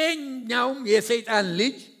 ይሄኛውም የሰይጣን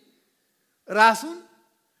ልጅ ራሱን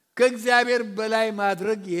ከእግዚአብሔር በላይ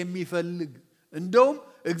ማድረግ የሚፈልግ እንደውም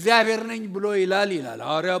እግዚአብሔር ነኝ ብሎ ይላል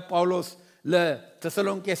ሐዋርያው ጳውሎስ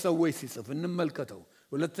ለተሰሎንቄ ሰዎች ሲጽፍ እንመልከተው።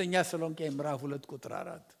 ሁለተኛ ተሰሎንቄ ምዕራፍ 2 ቁጥር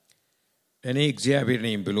 4 እኔ እግዚአብሔር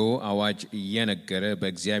ነኝ ብሎ አዋጅ እየነገረ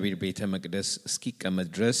በእግዚአብሔር ቤተ መቅደስ እስኪቀመጥ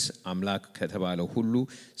ድረስ አምላክ ከተባለው ሁሉ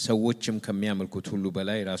ሰዎችም ከሚያመልኩት ሁሉ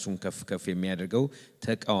በላይ ራሱን ከፍ ከፍ የሚያደርገው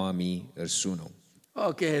ተቃዋሚ እርሱ ነው።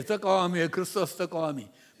 ኦኬ፣ ተቃዋሚ፣ የክርስቶስ ተቃዋሚ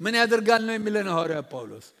ምን ያደርጋል ነው የሚለን ሐዋርያው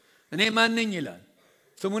ጳውሎስ። እኔ ማን ነኝ ይላል፣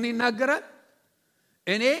 ስሙን ይናገራል።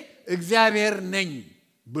 እኔ እግዚአብሔር ነኝ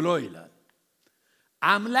ብሎ ይላል።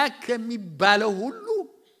 አምላክ ከሚባለው ሁሉ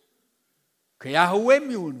ከያህዌም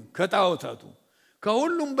ይሁን ከጣዖታቱ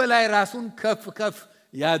ከሁሉም በላይ ራሱን ከፍ ከፍ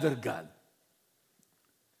ያደርጋል።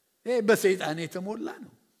 ይሄ በሰይጣን የተሞላ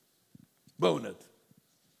ነው። በእውነት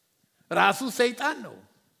ራሱ ሰይጣን ነው፣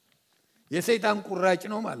 የሰይጣን ቁራጭ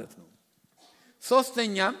ነው ማለት ነው።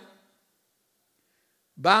 ሶስተኛም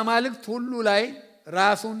በአማልክት ሁሉ ላይ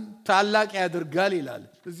ራሱን ታላቅ ያደርጋል ይላል።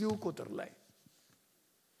 እዚሁ ቁጥር ላይ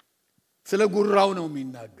ስለ ጉራው ነው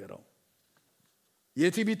የሚናገረው።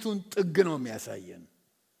 የትዕቢቱን ጥግ ነው የሚያሳየን።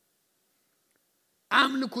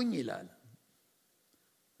 አምልኩኝ ይላል።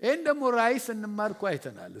 ይህን ደግሞ ራእይ ስንማርኩ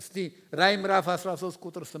አይተናል። እስቲ ራእይ ምዕራፍ 13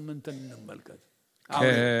 ቁጥር 8 እንመልከት።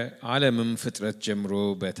 ከዓለምም ፍጥረት ጀምሮ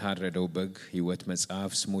በታረደው በግ ሕይወት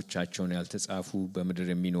መጽሐፍ ስሞቻቸውን ያልተጻፉ በምድር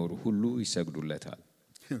የሚኖሩ ሁሉ ይሰግዱለታል።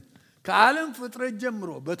 ከዓለም ፍጥረት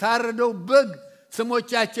ጀምሮ በታረደው በግ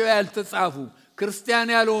ስሞቻቸው ያልተጻፉ ክርስቲያን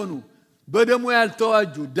ያልሆኑ በደሙ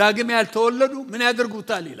ያልተዋጁ ዳግም ያልተወለዱ ምን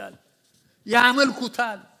ያደርጉታል ይላል?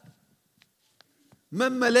 ያመልኩታል።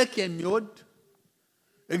 መመለክ የሚወድ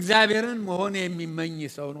እግዚአብሔርን መሆን የሚመኝ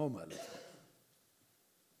ሰው ነው ማለት ነው።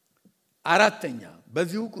 አራተኛ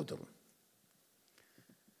በዚሁ ቁጥር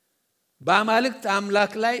በአማልክት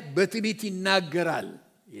አምላክ ላይ በትዕቢት ይናገራል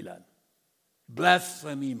ይላል።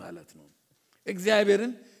 ብላስፈሚ ማለት ነው።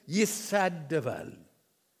 እግዚአብሔርን ይሳደባል።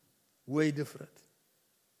 ወይ ድፍረት!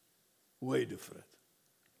 ወይ ድፍረት!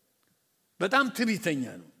 በጣም ትዕቢተኛ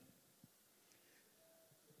ነው።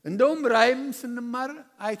 እንደውም ራእይም ስንማር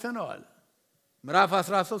አይተነዋል። ምዕራፍ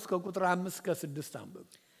 13 ከቁጥር 5 እስከ 6 አንብብ።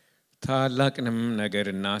 ታላቅንም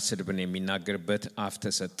ነገርና ስድብን የሚናገርበት አፍ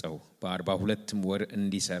ተሰጠው፣ በ42 ወር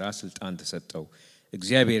እንዲሰራ ስልጣን ተሰጠው።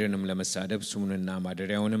 እግዚአብሔርንም ለመሳደብ ስሙንና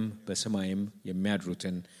ማደሪያውንም በሰማይም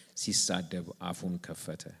የሚያድሩትን ሲሳደብ አፉን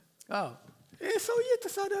ከፈተ። ይህ ሰውዬ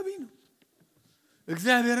ተሳዳቢ ነው።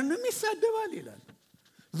 እግዚአብሔርንም ይሳደባል ይላል።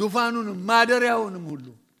 ዙፋኑንም ማደሪያውንም ሁሉ።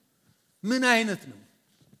 ምን አይነት ነው?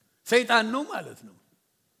 ሰይጣን ነው ማለት ነው።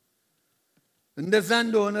 እንደዛ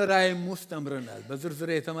እንደሆነ ራእይም ውስጥ ተምረናል። በዝርዝር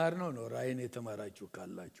የተማርነው ነው። ራእይን የተማራችሁ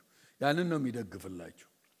ካላችሁ ያንን ነው የሚደግፍላችሁ።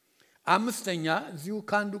 አምስተኛ እዚሁ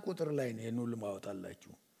ከአንዱ ቁጥር ላይ ነው የኑል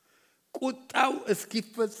ማወጣላችሁ። ቁጣው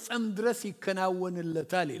እስኪፈጸም ድረስ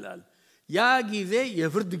ይከናወንለታል ይላል። ያ ጊዜ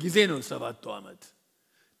የፍርድ ጊዜ ነው። 7 ዓመት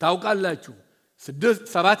ታውቃላችሁ።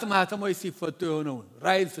 7 ማህተሞች ሲፈቱ የሆነውን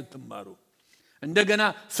ራእይ ስትማሩ እንደገና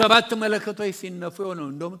 7 መለከቶች ሲነፉ ነው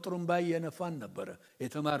እንደውም ጥሩምባ እየነፋን ነበር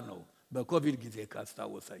የተማርነው በኮቪድ ጊዜ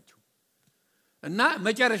ካስታወሳችሁ እና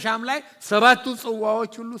መጨረሻም ላይ 7ቱ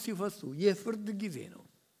ጽዋዎች ሁሉ ሲፈሱ የፍርድ ጊዜ ነው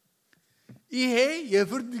ይሄ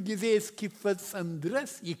የፍርድ ጊዜ እስኪፈጸም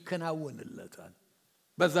ድረስ ይከናወንለታል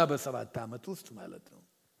በዛ በ7 ዓመት ውስጥ ማለት ነው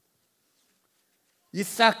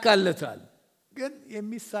ይሳካለታል ግን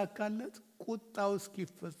የሚሳካለት ቁጣው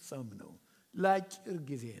እስኪፈጸም ነው ለአጭር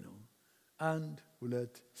ጊዜ ነው 1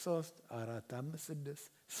 2 3 4 5 6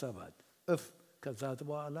 7 ከዛ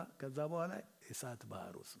በኋላ እሳት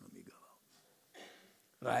ባህር ውስጥ ነው የሚገባው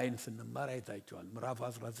ራእይን ስንማር አይታችኋል ምዕራፍ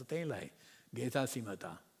 19 ላይ ጌታ ሲመጣ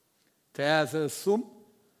ተያዘ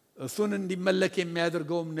እሱን እንዲመለክ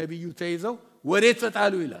የሚያደርገው ነብዩ ተይዘው ወዴት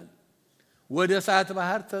ተጣሉ ይላል ወደ እሳት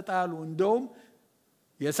ባህር ተጣሉ እንደውም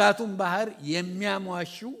የእሳቱን ባህር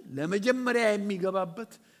የሚያሟሹ ለመጀመሪያ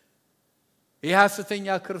የሚገባበት የሐሰተኛ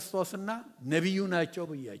ክርስቶስና ነብዩ ናቸው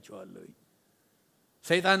ብያቸዋለሁ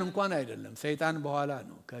ሰይጣን እንኳን አይደለም ሰይጣን በኋላ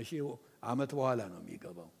ነው ከሺህ ዓመት በኋላ ነው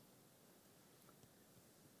የሚገባው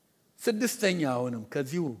ስድስተኛውንም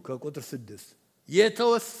ከዚሁ ከቁጥር 6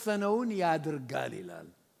 የተወሰነውን ያድርጋል ይላል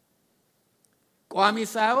ቋሚ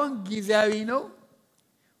ሳይሆን ጊዜያዊ ነው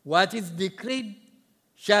what is decreed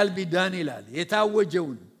shall be done ይላል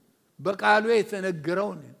የታወጀውን በቃሉ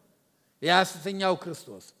የተነገረውን የሐሰተኛው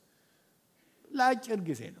ክርስቶስ ለአጭር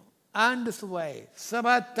ጊዜ ነው አንድ ሱባኤ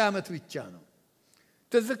 7 ዓመት ብቻ ነው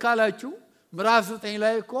ተዝካላችሁ ምዕራፍ 9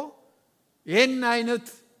 ላይ እኮ ይሄን አይነት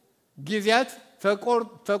ጊዜያት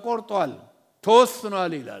ተቆርጧል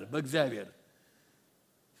ተወስኗል ይላል በእግዚአብሔር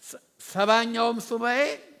 7ኛውም ሱባኤ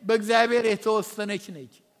በእግዚአብሔር የተወሰነች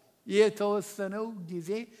ነች የተወሰነው ጊዜ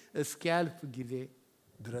እስኪያልፍ ጊዜ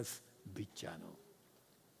ድረስ ብቻ ነው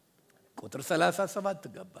ቁጥር 37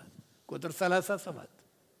 ገባን ቁጥር 37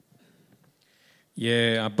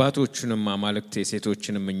 የአባቶቹንም አማልክት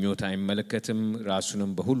የሴቶችንም ምኞት አይመለከትም ራሱንም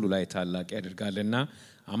በሁሉ ላይ ታላቅ ያደርጋልና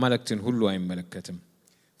አማልክትን ሁሉ አይመለከትም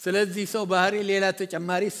ስለዚህ ሰው ባህሪ ሌላ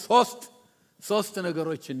ተጨማሪ ሶስት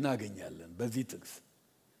ነገሮች እናገኛለን በዚህ ጥቅስ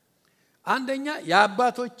አንደኛ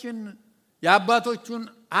የአባቶቹን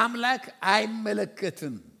አምላክ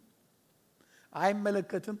አይመለከትም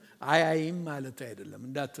አይም ማለት አይደለም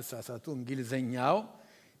እንዳትሳሳቱ እንግሊዘኛው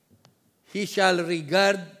he shall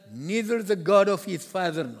regard neither the God of his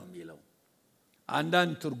father ነው የሚለው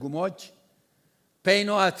አንዳንድ ትርጉሞች pay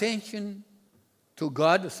no attention to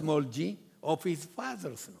God small g of his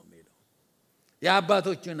fathers ነው የሚለው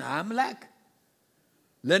የአባቶቹን አምላክ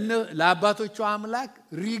ለአባቶቹ አምላክ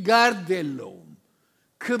ሪጋርድ የለውም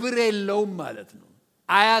ክብር የለውም ማለት ነው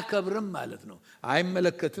አያከብርም ማለት ነው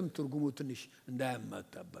አይመለከትም ትርጉሙ ትንሽ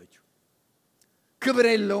እንዳያማታባችሁ ክብር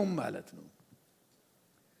የለውም ማለት ነው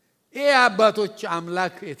ይሄ አባቶች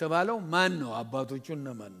አምላክ የተባለው ማን ነው አባቶቹ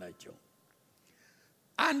እነማን ናቸው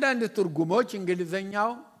አንዳንድ ትርጉሞች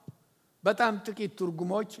እንግሊዘኛው በጣም ጥቂት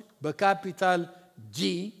ትርጉሞች በካፒታል ጂ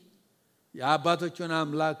የአባቶቹን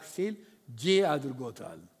አምላክ ሲል ጂ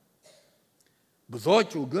አድርጎታል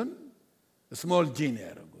ብዙዎቹ ግን ስሞል ጂ ነው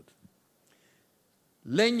ያደረጉት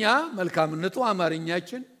ለኛ መልካምነቱ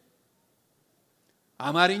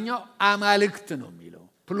አማርኛው አማልክት ነው የሚለው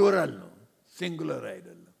ፕሉራል ነው ሲንጉላር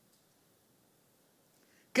አይደለም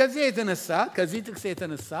ከዚህ ጥቅስ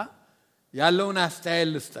የተነሳ ያለውን አስተያየት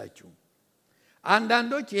ልስጣችሁ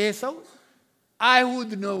አንዳንዶች ይሄ ሰው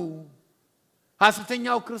አይሁድ ነው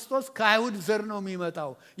ሐሰተኛው ክርስቶስ ከአይሁድ ዘር ነው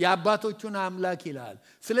የሚመጣው የአባቶቹን አምላክ ይላል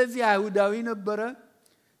ስለዚህ አይሁዳዊ ነበረ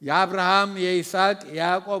የአብርሃም የይስሐቅ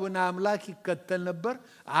የያዕቆብን አምላክ ይከተል ነበር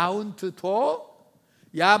አሁን ትቶ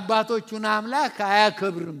የአባቶቹን አምላክ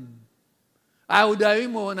አያከብርም አይሁዳዊ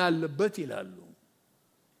መሆን አለበት ይላሉ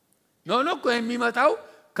ነው እኮ የሚመጣው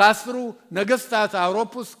ከአስሩ ነገስታት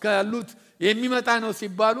አውሮፓስ ካሉት የሚመጣ ነው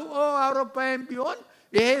ሲባሉ አውሮፓም ቢሆን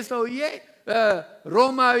ይሄ ሰውዬ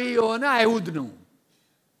ሮማዊ የሆነ አይሁድ ነው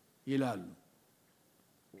ይላሉ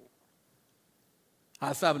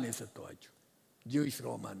ሐሳብ ነው የሰጠዋቸው ጂዊሽ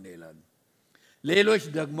ሮማን ነው ይላሉ ሌሎች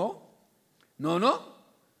ደግሞ ኖ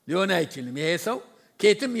ሊሆን አይችልም ይሄ ሰው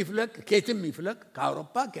ከየትም ይፍለቅ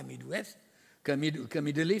ከአውሮፓ ከሚድዌስት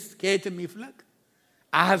ከሚድል ኢስት ከየትም ይፍለቅ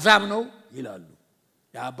አህዛብ ነው ይላሉ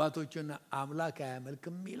የአባቶቹን አምላክ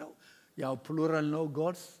አያመልክም የሚለው ያው ፕሉራል ነው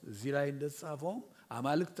ጎድስ እዚህ ላይ እንደተጻፈው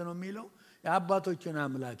አማልክት ነው የሚለው የአባቶቹን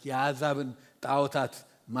አምላክ የአህዛብን ጣዖታት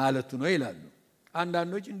ማለቱ ነው ይላሉ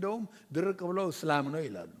አንዳንዶች እንደውም ድርቅ ብለው እስላም ነው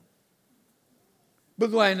ይላሉ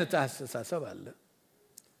ብዙ አይነት አስተሳሰብ አለ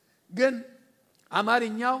ግን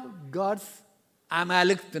አማርኛው ጎድስ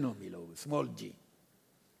አማልክት ነው የሚለው ስሞል ጂ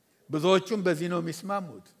ብዙዎቹም በዚህ ነው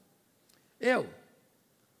የሚስማሙት ይኸው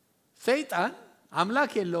ሰይጣን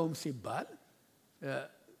አምላክ የለውም ሲባል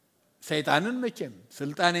ሰይጣንን መቼም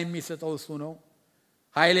ስልጣን የሚሰጠው እሱ ነው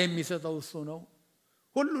ኃይል የሚሰጠው እሱ ነው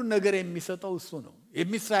ሁሉን ነገር የሚሰጠው እሱ ነው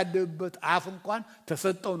የሚሳደብበት አፍ እንኳን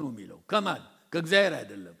ተሰጠው ነው የሚለው ከማን ከእግዚአብሔር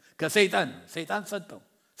አይደለም ከሰይጣን ሰይጣን ሰጠው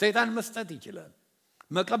ሰይጣን መስጠት ይችላል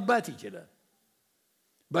መቀባት ይችላል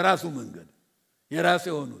በራሱ መንገድ የራሱ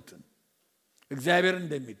የሆኑትን እግዚአብሔር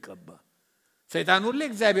እንደሚቀባ ሰይጣን ሁሉ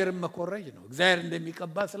እግዚአብሔርን መኮረጅ ነው እግዚአብሔር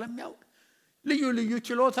እንደሚቀባ ስለሚያውቅ ልዩ ልዩ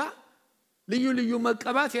ችሎታ ልዩ ልዩ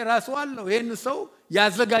መቀባት የራሱ አለው ይሄን ሰው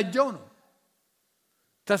ያዘጋጀው ነው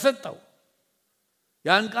ተሰጠው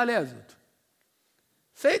ያን ቃል ያዙት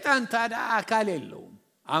ሰይጣን ታዲያ አካል የለውም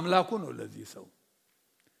አምላኩ ነው ለዚህ ሰው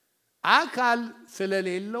አካል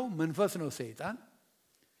ስለሌለው መንፈስ ነው ሰይጣን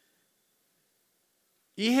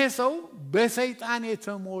ይሄ ሰው በሰይጣን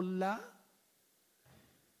የተሞላ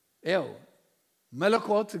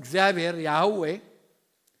መለኮት እግዚአብሔር ያህዌ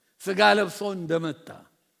ስጋ ለብሶ እንደመጣ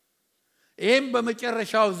ይሄም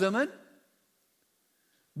በመጨረሻው ዘመን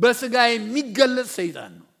በስጋ የሚገለጽ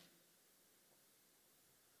ሰይጣን ነው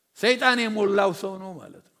ሰይጣን የሞላው ሰው ነው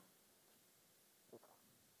ማለት ነው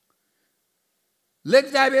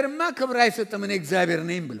ለእግዚአብሔርማ ክብር አይሰጥም እኔ እግዚአብሔር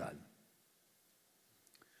ነኝ ብሏል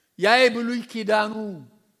ያ የብሉይ ኪዳኑ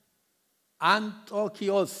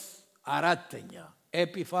አንጦኪዮስ አራተኛ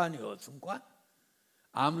ኤጲፋኒዮስ እንኳን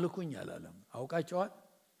አምልኩኝ አላለም አውቃቸዋል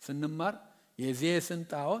ስንማር የዜስን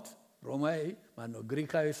ጣዖት ሮማዊ ማነው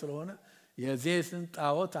ግሪካዊ ስለሆነ የዜስን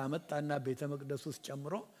ጣዖት አመጣና ቤተ መቅደስ ውስጥ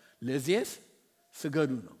ጨምሮ ለዜስ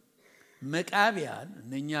ስገዱ ነው መቃቢያን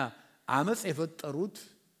እነኛ አመጽ የፈጠሩት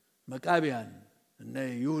መቃቢያን እነ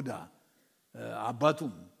ይሁዳ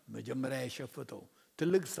አባቱም መጀመሪያ የሸፈተው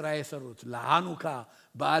ትልቅ ስራ የሰሩት ለሃኑካ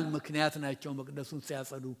በዓል ምክንያት ናቸው መቅደሱን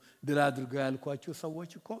ሲያጸዱ ድል አድርገው ያልኳቸው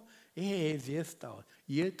ሰዎች እኮ ይሄ ዜስ ጣዖት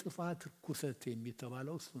የጥፋት ርኩሰት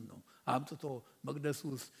የሚተባለው እሱ ነው አምጥቶ መቅደሱ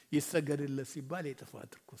ውስጥ ይሰገድለት ሲባል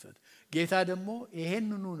የጥፋት ርኩሰት ጌታ ደግሞ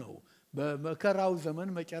ይሄንኑ ነው በመከራው ዘመን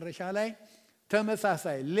መጨረሻ ላይ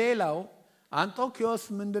ተመሳሳይ ሌላው አንጦኪዮስ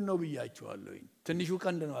ምንድነው ብያቸዋለሁ ትንሹ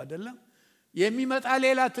ቀንድ ነው አይደለም የሚመጣ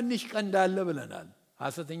ሌላ ትንሽ ቀንድ አለ ብለናል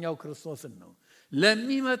ሐሰተኛው ክርስቶስን ነው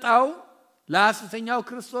ለሚመጣው ለሐሰተኛው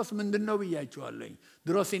ክርስቶስ ምንድነው ብያቸዋለሁ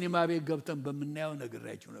ድሮ ሲኒማ ቤት ገብተን በመናየው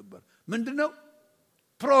ነግራችሁ ነበር ምንድነው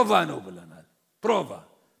ፕሮቫ ነው ብለናል ፕሮቫ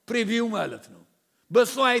ፕሪቪው ማለት ነው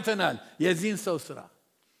በሱ አይተናል የዚህን ሰው ስራ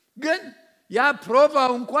ግን ያ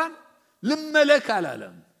ፕሮቫው እንኳን ልመለክ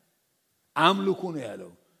አላለም አምልኩ ነው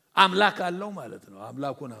ያለው አምላክ አለው ማለት ነው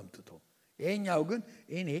አምላኩን አምጥቶ ይሄኛው ግን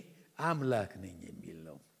እኔ አምላክ ነኝ የሚል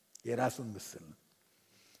ነው የራሱን ምስል ነው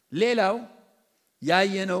ሌላው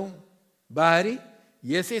ያየነው ባህሪ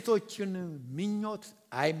የሴቶችን ምኞት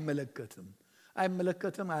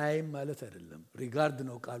አይመለከትም አይም ማለት አይደለም ሪጋርድ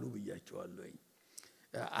ነው ቃሉ ብያቸዋለሁ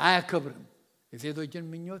አያከብርም የሴቶችን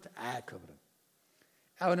ምኞት አያከብርም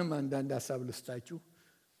አሁንም አንዳንድ ሐሳብ ልስጣችሁ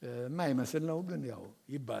የማይመስል ነው ግን ያው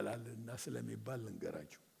ይባላልና ስለሚባል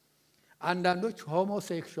ልንገራችሁ አንዳንዶች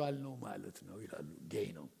ሆሞሴክሹዋል ነው ማለት ነው ይላሉ ጌይ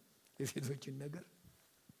ነው የሴቶችን ነገር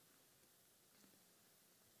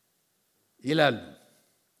ይላሉ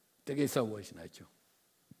ጥቂት ሰዎች ናቸው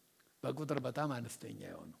በቁጥር በጣም አነስተኛ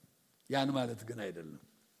የሆኑ ያን ማለት ግን አይደለም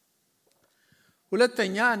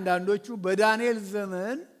ሁለተኛ አንዳንዶቹ በዳንኤል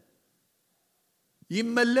ዘመን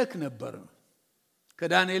ይመለክ ነበር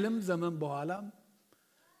ከዳንኤልም ዘመን በኋላ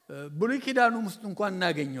ብሉይ ኪዳኑ ውስጥ እንኳን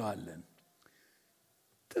እናገኘዋለን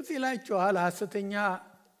ተጽላችኋል ሐሰተኛ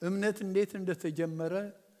እምነት እንዴት እንደተጀመረ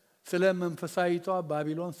ስለ መንፈሳዊቷ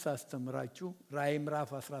ባቢሎን ሳስተምራችሁ ራእይ ምዕራፍ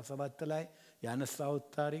 17 ላይ ያነሳው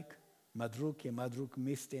ታሪክ የማድሩክ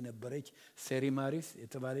ሚስት የነበረች ሴሪማሪስ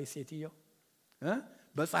የተባለች ሴትዮ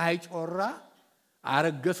በፀሐይ ጮራ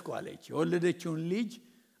አረገዝኩ አለች የወለደችውን ልጅ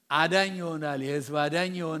አዳኝ ይሆናል የሕዝብ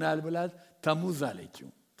አዳኝ ይሆናል ብላ ተሙዝ አለችው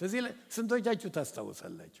ስንቶቻችሁ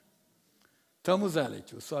ታስታውሳላችሁ ተሙዝ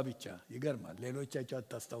አለችው እሷ ብቻ ይገርማል ሌሎቻችሁ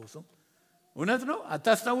አታስታውሱም እውነት ነው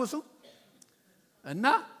አታስታውሱም እና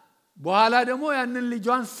በኋላ ደግሞ ያንን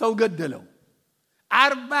ልጇን ሰው ገደለው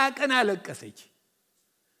 40 ቀን አለቀሰች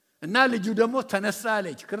እና ልጁ ደግሞ ተነሳ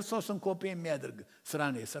አለች ክርስቶስን ኮፒ የሚያደርግ ስራ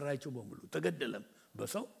ነው የሰራችው በሙሉ ተገደለም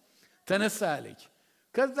በሰው ተነሳ አለች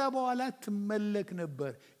ከዛ በኋላ ትመለክ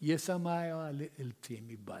ነበር የሰማያዊ ልዕልት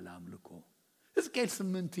የሚባል አምልኮ ሕዝቅኤል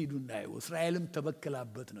 8 ሂዱና እስራኤልም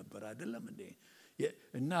ተበከላበት ነበር አይደለም እንዴ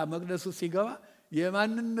እና መቅደሱ ሲገባ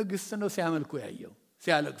የማንን ንግስት ነው ሲያመልኩ ያየው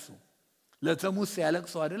ሲያለቅሱ ለተሙስ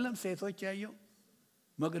ሲያለቅሱ አይደለም ሴቶች ያየው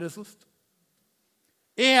መቅደስ ውስጥ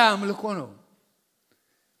ይሄ አምልኮ ነው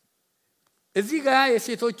እዚህ ጋር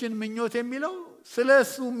የሴቶችን ምኞት የሚለው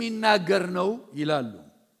ስለሱ የሚናገር ነው ይላሉ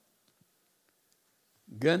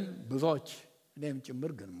ግን ብዙዎች እኔም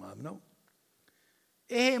ጭምር ግን ማምነው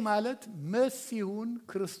ይሄ ማለት መሲሁን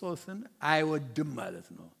ክርስቶስን አይወድም ማለት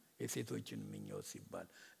ነው። የሴቶችን ምኞት ሲባል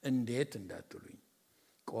እንዴት እንዳትሉኝ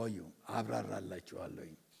ቆዩ አብራራላችኋለሁ።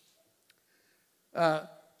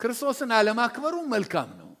 ክርስቶስን አለማክበሩ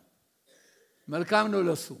መልካም ነው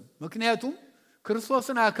ለሱ። ምክንያቱም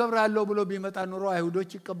ክርስቶስን አከብራለሁ ብሎ ቢመጣ ኑሮ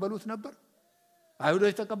አይሁዶች ይቀበሉት ነበር?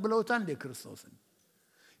 አይሁዶች ተቀብለውታል እንደ ክርስቶስን?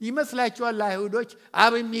 ይመስላችኋል አይሁዶች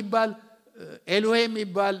አብ የሚባል ኤሎሄ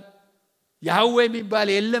የሚባል ያህዌ የሚባል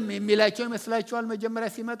የለም የሚላቸው ይመስላችኋል መጀመሪያ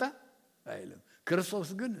ሲመጣ? አይልም። ክርስቶስ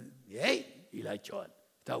ግን ይላቸዋል።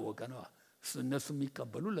 ታወቀ ነው። እነሱ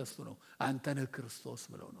የሚቀበሉ ለሱ ነው። አንተ ነህ ክርስቶስ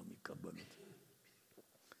ብለው ነው የሚቀበሉት።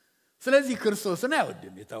 ስለዚህ ክርስቶስን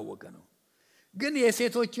አይወድም፣ የታወቀ ነው። ግን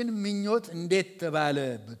የሴቶችን ምኞት እንዴት ተባለ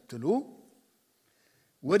ብትሉ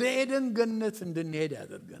ወደ ኤደን ገነት እንድንሄድ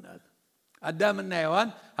ያደርገናል። አዳምና ሔዋን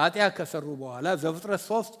ኃጢአት ከሰሩ በኋላ ዘፍጥረት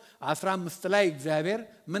 3:15 ላይ እግዚአብሔር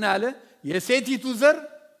ምን አለ? የሴቲቱ ዘር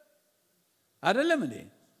አይደለም እንዴ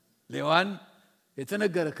ለሔዋን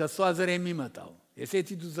የተነገረ ከሷ ዘር የሚመጣው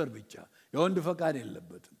የሴቲቱ ዘር ብቻ፣ የወንድ ፈቃድ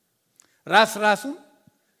የለበትም። ራሱን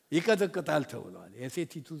ይቀጠቅጣል ተብሏል።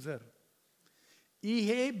 የሴቲቱ ዘር ይሄ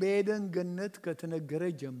በኤደን ገነት ከተነገረ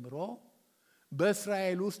ጀምሮ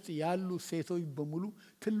በእስራኤል ውስጥ ያሉ ሴቶች በሙሉ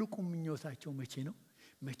ትልቁ ምኞታቸው መቼ ነው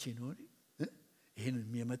ይሄን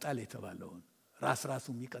የሚመጣል የተባለውን ራሱ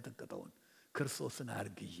የሚቀጠቅጠውን ክርስቶስን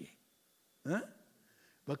አርግዬ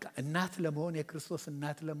በቃ እናት ለመሆን የክርስቶስ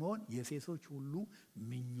እናት ለመሆን የሴቶች ሁሉ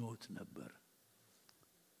ምኞት ነበር።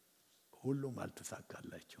 ሁሉም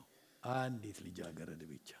አልተሳካላቸው። አንዲት ልጃገረድ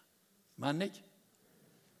ብቻ ማነች?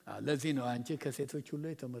 ለዚህ ነው አንቺ ከሴቶች ሁሉ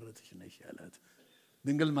የተመረጠች ነሽ ያላት።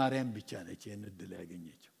 ድንግል ማርያም ብቻ ነች ይህን ዕድል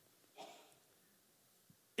ያገኘችው።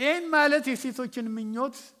 ይህን ማለት የሴቶችን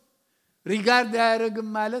ምኞት ሪጋርድ አያደርግም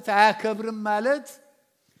ማለት አያከብርም ማለት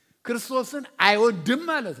ክርስቶስን አይወድም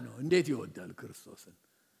ማለት ነው። እንዴት ይወዳል ክርስቶስን?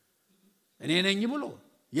 እኔ ነኝ ብሎ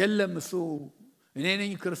የለም እሱ እኔ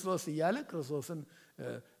ነኝ ክርስቶስ እያለ ክርስቶስን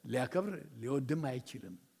ሊያከብር ሊወድም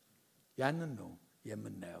አይችልም። ያንን ነው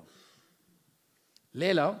የምናየው።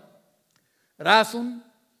 ሌላው ራሱን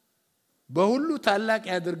በሁሉ ታላቅ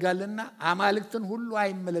ያደርጋልና አማልክትን ሁሉ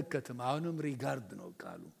አይመለከትም። አሁንም ሪጋርድ ነው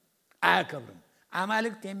ቃሉ፣ አያከብርም።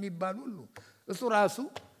 አማልክት የሚባል ሁሉ እሱ ራሱ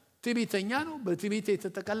ትዕቢተኛ ነው፣ በትዕቢት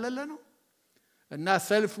የተጠቀለለ ነው እና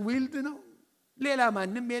ሰልፍ ዊልድ ነው። ሌላ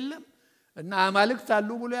ማንም የለም እና አማልክት አሉ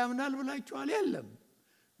ብሎ ያምናል ብላችኋል? የለም።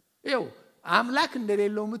 ይኸው አምላክ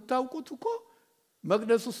እንደሌለው የምታውቁት እኮ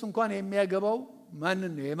መቅደስ ውስጥ እንኳን የሚያገባው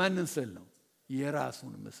ማንን ነው? የማንን ስዕል ነው?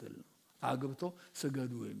 የራሱን ምስል ነው አግብቶ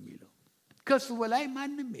ስገዱ የሚለው። ከሱ በላይ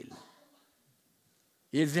ማንም የለም።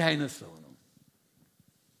 የዚህ አይነት ሰው ነው።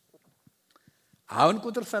 አሁን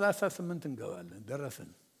ቁጥር 38 እንገባለን። ደረስን።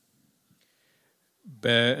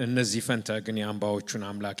 በእነዚህ ፈንታ ግን የአምባዎቹን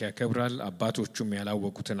አምላክ ያከብራል። አባቶቹም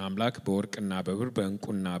ያላወቁትን አምላክ በወርቅና በብር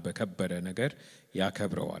በእንቁና በከበረ ነገር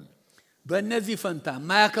ያከብረዋል። በእነዚህ ፈንታ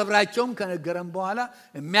የማያከብራቸውም ከነገረን በኋላ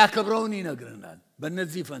የሚያከብረውን ይነግረናል።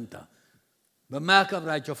 በእነዚህ ፈንታ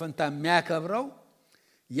በማያከብራቸው ፈንታ የሚያከብረው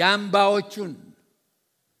የአምባዎቹን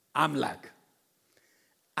አምላክ።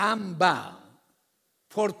 አምባ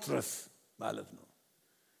ፎርትረስ ማለት ነው፣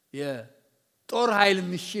 የጦር ኃይል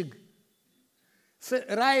ምሽግ።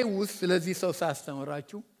 ራእይ ውስጥ ስለዚህ ሰው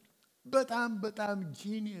ሳስተምራችሁ በጣም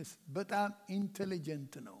ጂኒየስ በጣም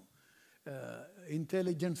ኢንቴሊጀንት ነው።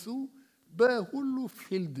 ኢንቴሊጀንሱ በሁሉ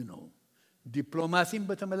ፊልድ ነው። ዲፕሎማሲን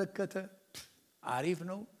በተመለከተ አሪፍ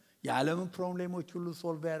ነው። የዓለምን ፕሮብሌሞች ሁሉ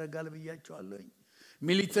ሶልቭ ያደርጋል ብያቸዋለሁ።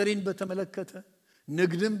 ሚሊተሪን በተመለከተ፣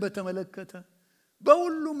 ንግድን በተመለከተ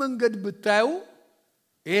በሁሉ መንገድ ብታዩ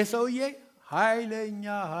ይሄ ሰውዬ ኃይለኛ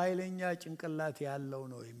ጭንቅላት ያለው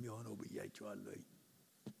ነው የሚሆነው ብያቸዋለሁ።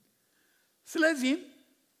 ስለዚህ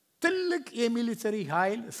ትልቅ የሚሊተሪ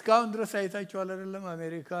ኃይል እስካሁን ድረስ አይታችኋል አይደለም?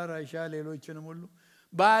 አሜሪካ፣ ራሽያ፣ ሌሎችንም ሁሉ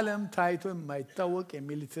በዓለም ታይቶ የማይታወቅ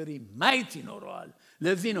የሚሊተሪ ማይት ይኖረዋል።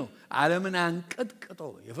 ለዚህ ነው ዓለምን አንቀጥቅጦ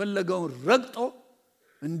የፈለገውን ረግጦ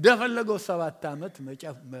እንደፈለገው 7 ዓመት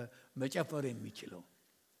መጨፈር የሚችለው።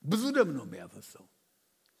 ብዙ ደም ነው የሚያፈሰው።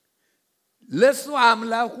 ለሱ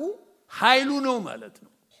አምላኩ ኃይሉ ነው ማለት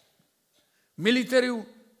ነው። ሚሊተሪው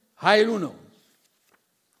ኃይሉ ነው።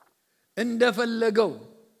 እንደፈለገው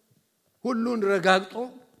ሁሉን ረጋግጦ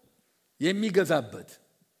የሚገዛበት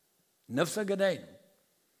ነፍሰ ገዳይ ነው።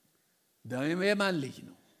 የማን ልጅ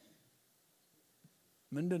ነው?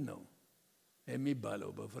 ምንድን ነው የሚባለው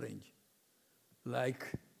በፍሬንች? like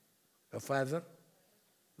a father,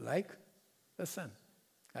 like a son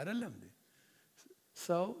አይደለም እንዴ?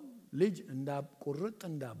 ሰው ልጅ ቁርጥ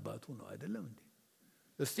እንደ አባቱ ነው አይደለም እንዴ?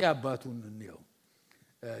 እስቲ አባቱን እንየው።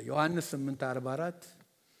 ዮሐንስ 8:44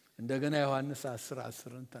 እንደገና ዮሐንስ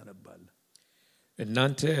 10:10 ታነባለ።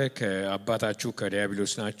 እናንተ ከአባታችሁ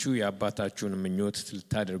ከዲያብሎስ ናችሁ የአባታችሁን ምኞት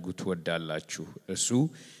ልታደርጉ ትወዳላችሁ እርሱ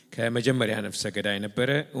ከመጀመሪያ ነፍሰ ገዳይ ነበረ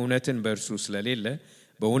እውነትን በእርሱ ስለሌለ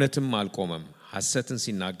በእውነትም አልቆመም ሐሰትን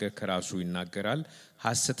ሲናገር ከራሱ ይናገራል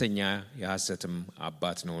ሐሰተኛ የሐሰትም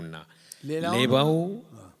አባት ነውና ሌባው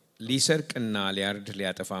ሊሰርቅና ሊያርድ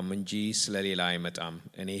ሊያጠፋም እንጂ ስለሌላ አይመጣም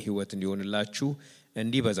እኔ ሕይወት እንዲሆንላችሁ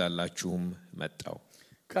እንዲበዛላችሁም መጣው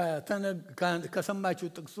ከሰማችሁ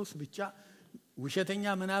ጥቅሱስ ብቻ ውሸተኛ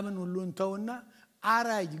ምናምን ሁሉን ተውና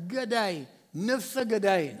አራጅ ገዳይ ነፍሰ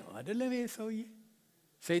ገዳይ ነው አይደለም ይሄ ሰውዬ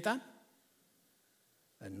ሰይጣን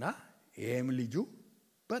እና ይሄም ልጁ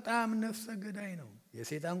በጣም ነፍሰ ገዳይ ነው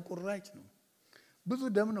የሰይጣን ቁራጭ ነው ብዙ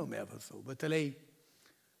ደም ነው የሚያፈሰው በተለይ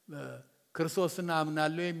ክርስቶስን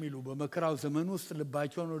አምናለሁ የሚሉ በመከራው ዘመን ውስጥ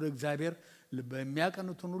ልባቸውን ወደ እግዚአብሔር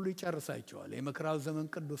በሚያቀኑትን ሁሉ ይጨርሳቸዋል የመከራው ዘመን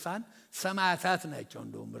ቅዱሳን ሰማዕታት ናቸው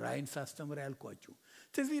እንደውም ራእይን ሳስተምር ያልኳችሁ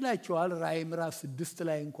ትዝ ይላችኋል ራእይ ምዕራፍ 6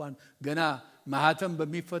 ላይ እንኳን ገና ማህተም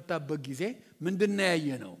በሚፈታበት ጊዜ ምንድነው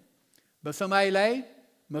ያየነው በሰማይ ላይ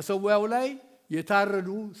መሰዊያው ላይ የታረዱ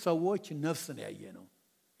ሰዎች ነፍስ ነው ያየነው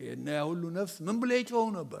እና ሁሉ ነፍስ ምን ብለው ይጮሁ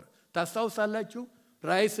ነበር ታስታውሳላችሁ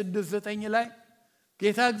ራእይ 6:9 ላይ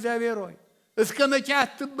ጌታ እግዚአብሔር ሆይ እስከ መቼ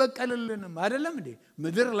አትበቀልልንም አይደለም እንዴ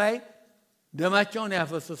ምድር ላይ ደማቸውን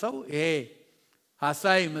ያፈሰሰው ይሄ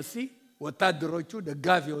ሐሳይ መሲህ ወታደሮቹ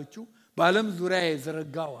ደጋፊዎቹ በዓለም ዙሪያ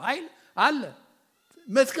የዘረጋው ኃይል አለ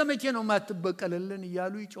እስከ መቼ ነው ማትበቀልልን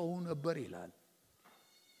እያሉ ይጮሁ ነበር ይላል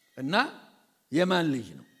እና የማን ልጅ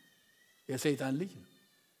ነው የሰይጣን ልጅ ነው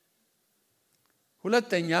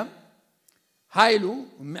ሁለተኛ ኃይሉ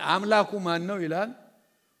አምላኩ ማን ነው ይላል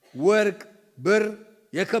ወርቅ ብር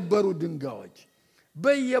የከበሩ ድንጋዮች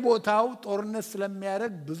በየቦታው ጦርነት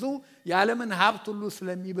ስለሚያደርግ ብዙ የዓለምን ሀብት ሁሉ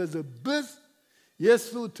ስለሚበዘብዝ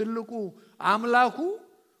የሱ ትልቁ አምላኩ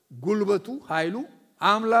ጉልበቱ ኃይሉ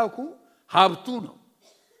አምላኩ ሀብቱ ነው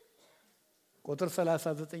ቁጥር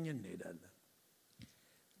 39 እንሄዳለን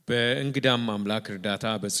በእንግዳም አምላክ እርዳታ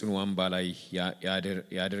በጽኑ አምባ ላይ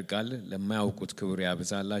ያደርጋል ለማያውቁት ክብር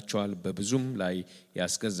ያበዛላቸዋል በብዙም ላይ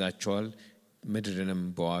ያስገዛቸዋል ምድርንም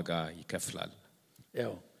በዋጋ ይከፍላል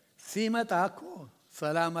ያው ሲመጣኮ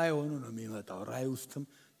ሰላማዊ ሆኖ ነው የሚመጣው ራእይ ውስጥም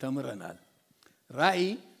ተምረናል ራእይ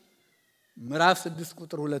ምዕራፍ 6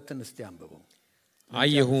 ቁጥር 2 እስቲ አንብበው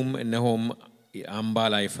አየሁም እነሆም አምባ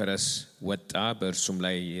ላይ ፈረስ ወጣ በእርሱም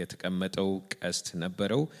ላይ የተቀመጠው ቀስት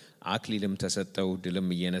ነበረው አክሊልም ተሰጠው ድልም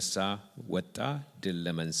እየነሳ ወጣ ድል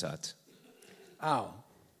ለመንሳት አዎ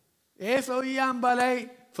ይሄ ሰውዬ አምባ ላይ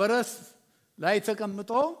ፈረስ ላይ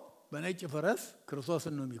ተቀምጦ በነጭ ፈረስ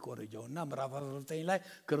ክርስቶስን ነው የሚቆርጀውና ምዕራፍ 19 ላይ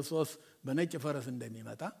ክርስቶስ በነጭ ፈረስ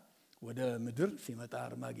እንደሚመጣ ወደ ምድር ሲመጣ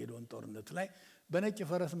አርማጌዶን ጦርነት ላይ በነጭ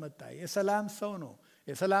ፈረስ መጣ የሰላም ሰው ነው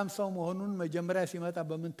የሰላም ሰው መሆኑን መጀመሪያ ሲመጣ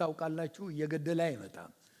በምን ታውቃላችሁ እየገደለ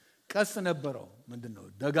አይመጣም ቀስ ነበረው ምንድነው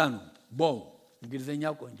ደጋኑ ቦው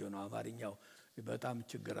እንግሊዘኛው ቆንጆ ነው አማርኛው በጣም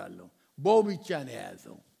ችግር አለው ቦው ብቻ ነው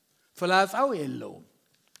የያዘው ፍላጻው የለውም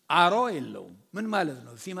አሮ የለውም ምን ማለት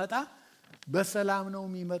ነው ሲመጣ በሰላም ነው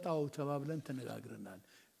የሚመጣው ተባብለን ተነጋግረናል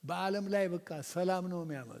በአለም ላይ በቃ ሰላም ነው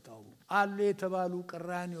የሚያመጣው አለ የተባሉ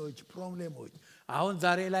ቅራኔዎች ፕሮብሌሞች አሁን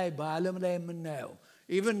ዛሬ ላይ በአለም ላይ የምናየው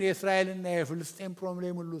ኢቭን የእስራኤልና የፍልስጤም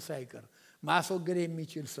ፕሮብሌም ሁሉ ሳይቀር ማስወገድ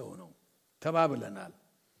የሚችል ሰው ነው ተባብለናል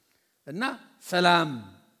እና ሰላም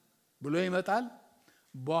ብሎ ይመጣል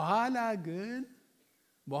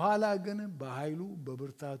በኋላ ግን በኃይሉ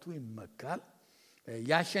በብርታቱ ይመካል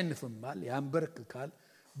ያሸንፍማል ያንበርክካል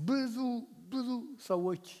ብዙ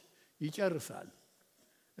ሰዎች ይጨርሳል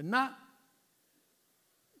እና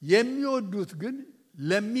የሚወዱት ግን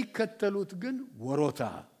ለሚከተሉት ግን ወሮታ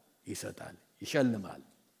ይሰጣል ይሸልማል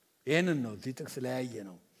ይሄንን ነው ጥቅስ ላይ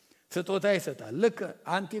ያየነው ስጦታ ይሰጣል ልክ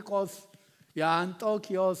አንቲቆስ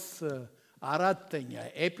የአንጦኪዮስ አራተኛ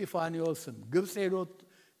ኤጲፋኒዮስም ግብጽ ሄዶ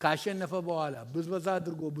ካሸነፈ በኋላ ብዝበዛ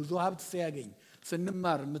አድርጎ ብዙ ሀብት ሲያገኝ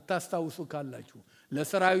ስንማር የምታስታውሱ ካላችሁ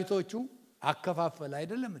ለሰራዊቶቹ አከፋፈል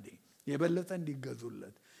አይደለም እንዴ የበለጠ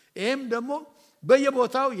እንዲገዙለት ይሄም ደግሞ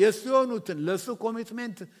በየቦታው የሲዮኑትን ለሱ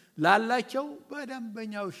ኮሚትመንት ላላቸው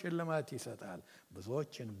በደንበኛው ሽልማት ይሰጣል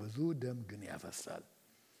ብዙዎችን ብዙ ደም ግን ያፈሳል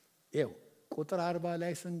ይው ቁጥር 40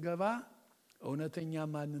 ላይ ስንገባ እውነተኛ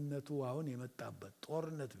ማንነቱ አሁን የመጣበት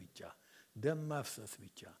ጦርነት ብቻ ደም ማፍሰስ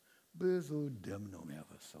ብቻ ብዙ ደም ነው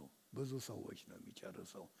የሚያፈሰው ብዙ ሰዎች ነው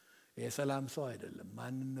የሚጨርሰው የሰላም ሰው አይደለም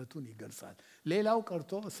ማንነቱን ይገልጻል ሌላው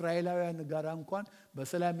ቀርቶ እስራኤላውያን ጋር እንኳን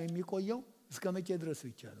በሰላም የሚቆየው እስከመቼ ድረስ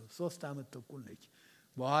ብቻ ነው 3 አመት ተኩል ነች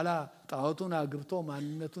በኋላ ጣዖቱን አግብቶ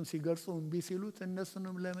ማንነቱን ሲገልጹ እንቢ ሲሉት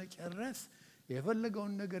እነሱንም ለመጨረስ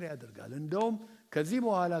የፈለገውን ነገር ያደርጋል እንደውም ከዚህ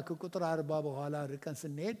በኋላ ከቁጥር 40 በኋላ ርቀን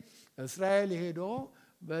ስንሄድ እስራኤል ሄዶ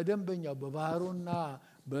በደንበኛው በባህሩና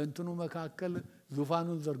በእንትኑ መካከል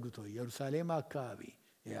ዙፋኑን ዘርግቶ ኢየሩሳሌም አካባቢ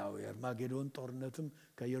ያው የአርማጌዶን ጦርነትም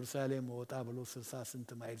ከኢየሩሳሌም ወጣ ብሎ 60 ስንት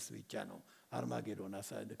ማይልስ ብቻ ነው አርማጌዶን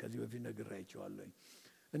ከዚህ በፊት ነግሬያቸዋለሁ።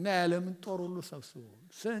 እና የዓለምን ጦር ሁሉ ሰብስቦ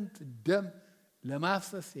ስንት ደም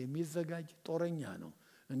ለማፍሰስ የሚዘጋጅ ጦረኛ ነው።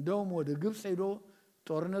 እንደውም ወደ ግብጽ ሄዶ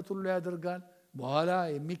ጦርነት ሁሉ ያደርጋል። በኋላ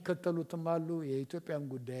የሚከተሉትም አሉ። የኢትዮጵያን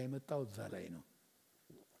ጉዳይ የመጣው እዛ ላይ ነው።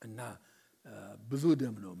 እና ብዙ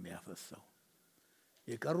ደም ነው የሚያፈሰው።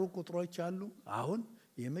 የቀሩ ቁጥሮች አሉ። አሁን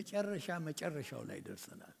መጨረሻው ላይ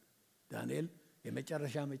ደርሰናል። ዳንኤል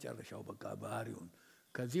መጨረሻው በቃ ባህሪውን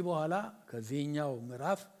ከዚህ በኋላ ከዚህኛው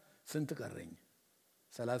ምዕራፍ ስንት ቀረኝ?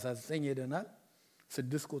 39 ሄደናል።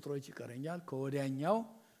 6 ቁጥሮች ይቀረኛል። ከወዲያኛው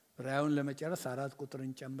ራእዩን ለመጨረስ 4 ቁጥር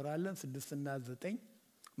እንጨምራለን። 6 እና 9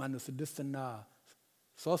 ማነው 6 እና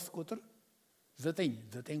 3 ቁጥር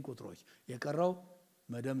 9 ቁጥሮች የቀረው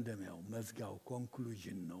መደምደሚያው መዝጊያው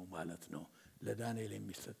ኮንክሉዥን ነው ማለት ነው። ለዳንኤል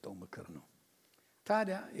የሚሰጠው ምክር ነው።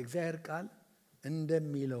 ታዲያ እግዚአብሔር ቃል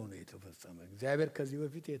እንደሚለው ነው የተፈጸመ። እግዚአብሔር ከዚህ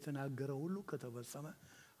በፊት የተናገረው ሁሉ ከተፈጸመ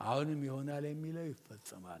አሁንም ይሆናል የሚለው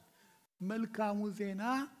ይፈጸማል። መልካሙ ዜና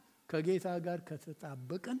ከጌታ ጋር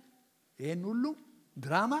ከተጣበቅን ይሄን ሁሉ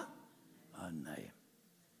ድራማ አናይም።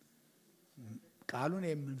 ቃሉን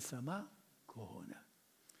የምንሰማ ከሆነ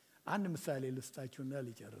አንድ ምሳሌ ልስጣችሁና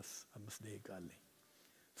ልጨርስ። 5 ደቂቃ አለኝ።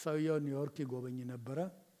 ሰውየው ኒውዮርክ ይጎበኝ ነበረ።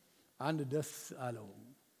 አንድ ደስ አለው።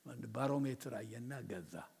 አንድ ባሮሜትር አየና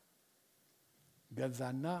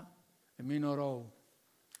ገዛና የሚኖረው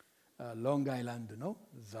ሎንግ አይላንድ ነው።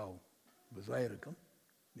 እዛው ብዙ አይርቅም።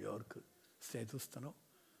 ኒውዮርክ ስቴት ውስጥ ነው።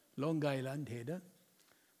 ሎንግ አይላንድ ሄደ።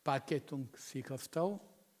 ፓኬቱን ሲከፍተው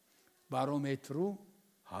ባሮሜትሩ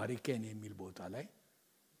ሃሪኬን የሚል ቦታ ላይ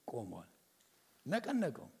ቆሟል።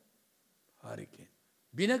 ነቀነቀው። ሃሪኬን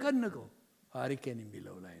ቢነቀነቀው ሃሪኬን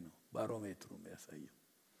የሚለው ላይ ነው ባሮሜትሩ የሚያሳየው።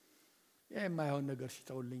 የማይሆን ነገር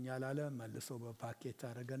ሽጠውልኛል አለ። መልሶ በፓኬት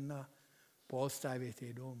አደረገና ፖስታ ቤት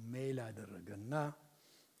ሄዶ ሜል አደረገና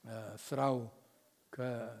ስራው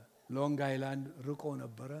ከሎንግ አይላንድ ርቆ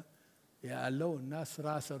ነበረ ያለው እና ስራ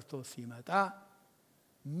ሰርቶ ሲመጣ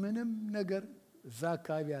ምንም ነገር እዛ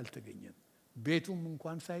አካባቢ አልተገኘም። ቤቱም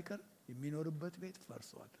እንኳን ሳይቀር የሚኖርበት ቤት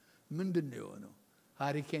ፈርሷል። ምንድነው የሆነው?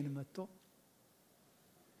 ሃሪኬን መጥቶ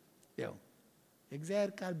ያው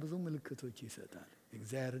እግዚአብሔር ቃል ብዙ ምልክቶች ይሰጣል።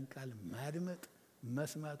 እግዚአብሔርን ቃል ማድመጥ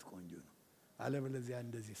መስማት ቆንጆ ነው። አለበለዚያ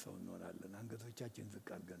እንደዚህ ሰው እንሆናለን። አንገቶቻችን ዝቅ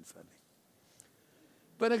አድርገን እንጸልይ።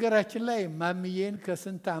 በነገራችን ላይ ማምዬን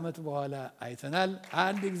ከስንት ዓመት በኋላ አይተናል።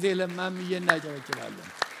 አንድ ጊዜ ለማምዬ እናጨበጭባለን።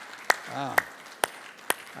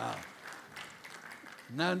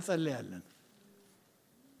 እና እንጸልያለን።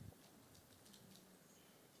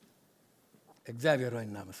 እግዚአብሔር ሆይ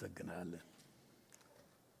እናመሰግናለን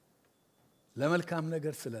ለመልካም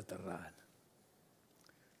ነገር ስለጠራን፣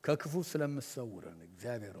 ከክፉ ስለምትሰውረን።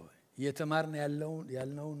 እግዚአብሔር ሆይ እየተማርን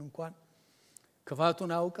ያልነውን እንኳን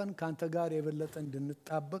ክፋቱን አውቀን ካንተ ጋር የበለጠ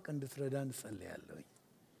እንድንጣበቅ እንድትረዳን እንጸልያለሁ።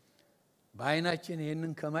 በአይናችን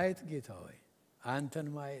ይሄንን ከማየት ጌታ ሆይ አንተን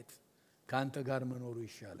ማየት ካንተ ጋር መኖሩ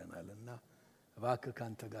ይሻለናልና እባክህ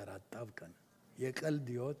ካንተ ጋር አጣብቀን። የቀልድ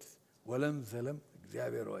ሕይወት ወለም ዘለም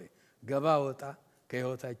እግዚአብሔር ሆይ ገባ ወጣ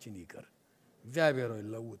ከሕይወታችን ይቅር። እግዚአብሔር ሆይ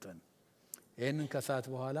ለውጠን። ይህንን ከሰዓት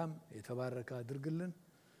በኋላም የተባረከ አድርግልን።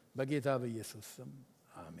 በጌታ በኢየሱስ ስም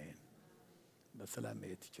አሜን። በሰላም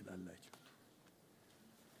መሄድ ትችላላችሁ።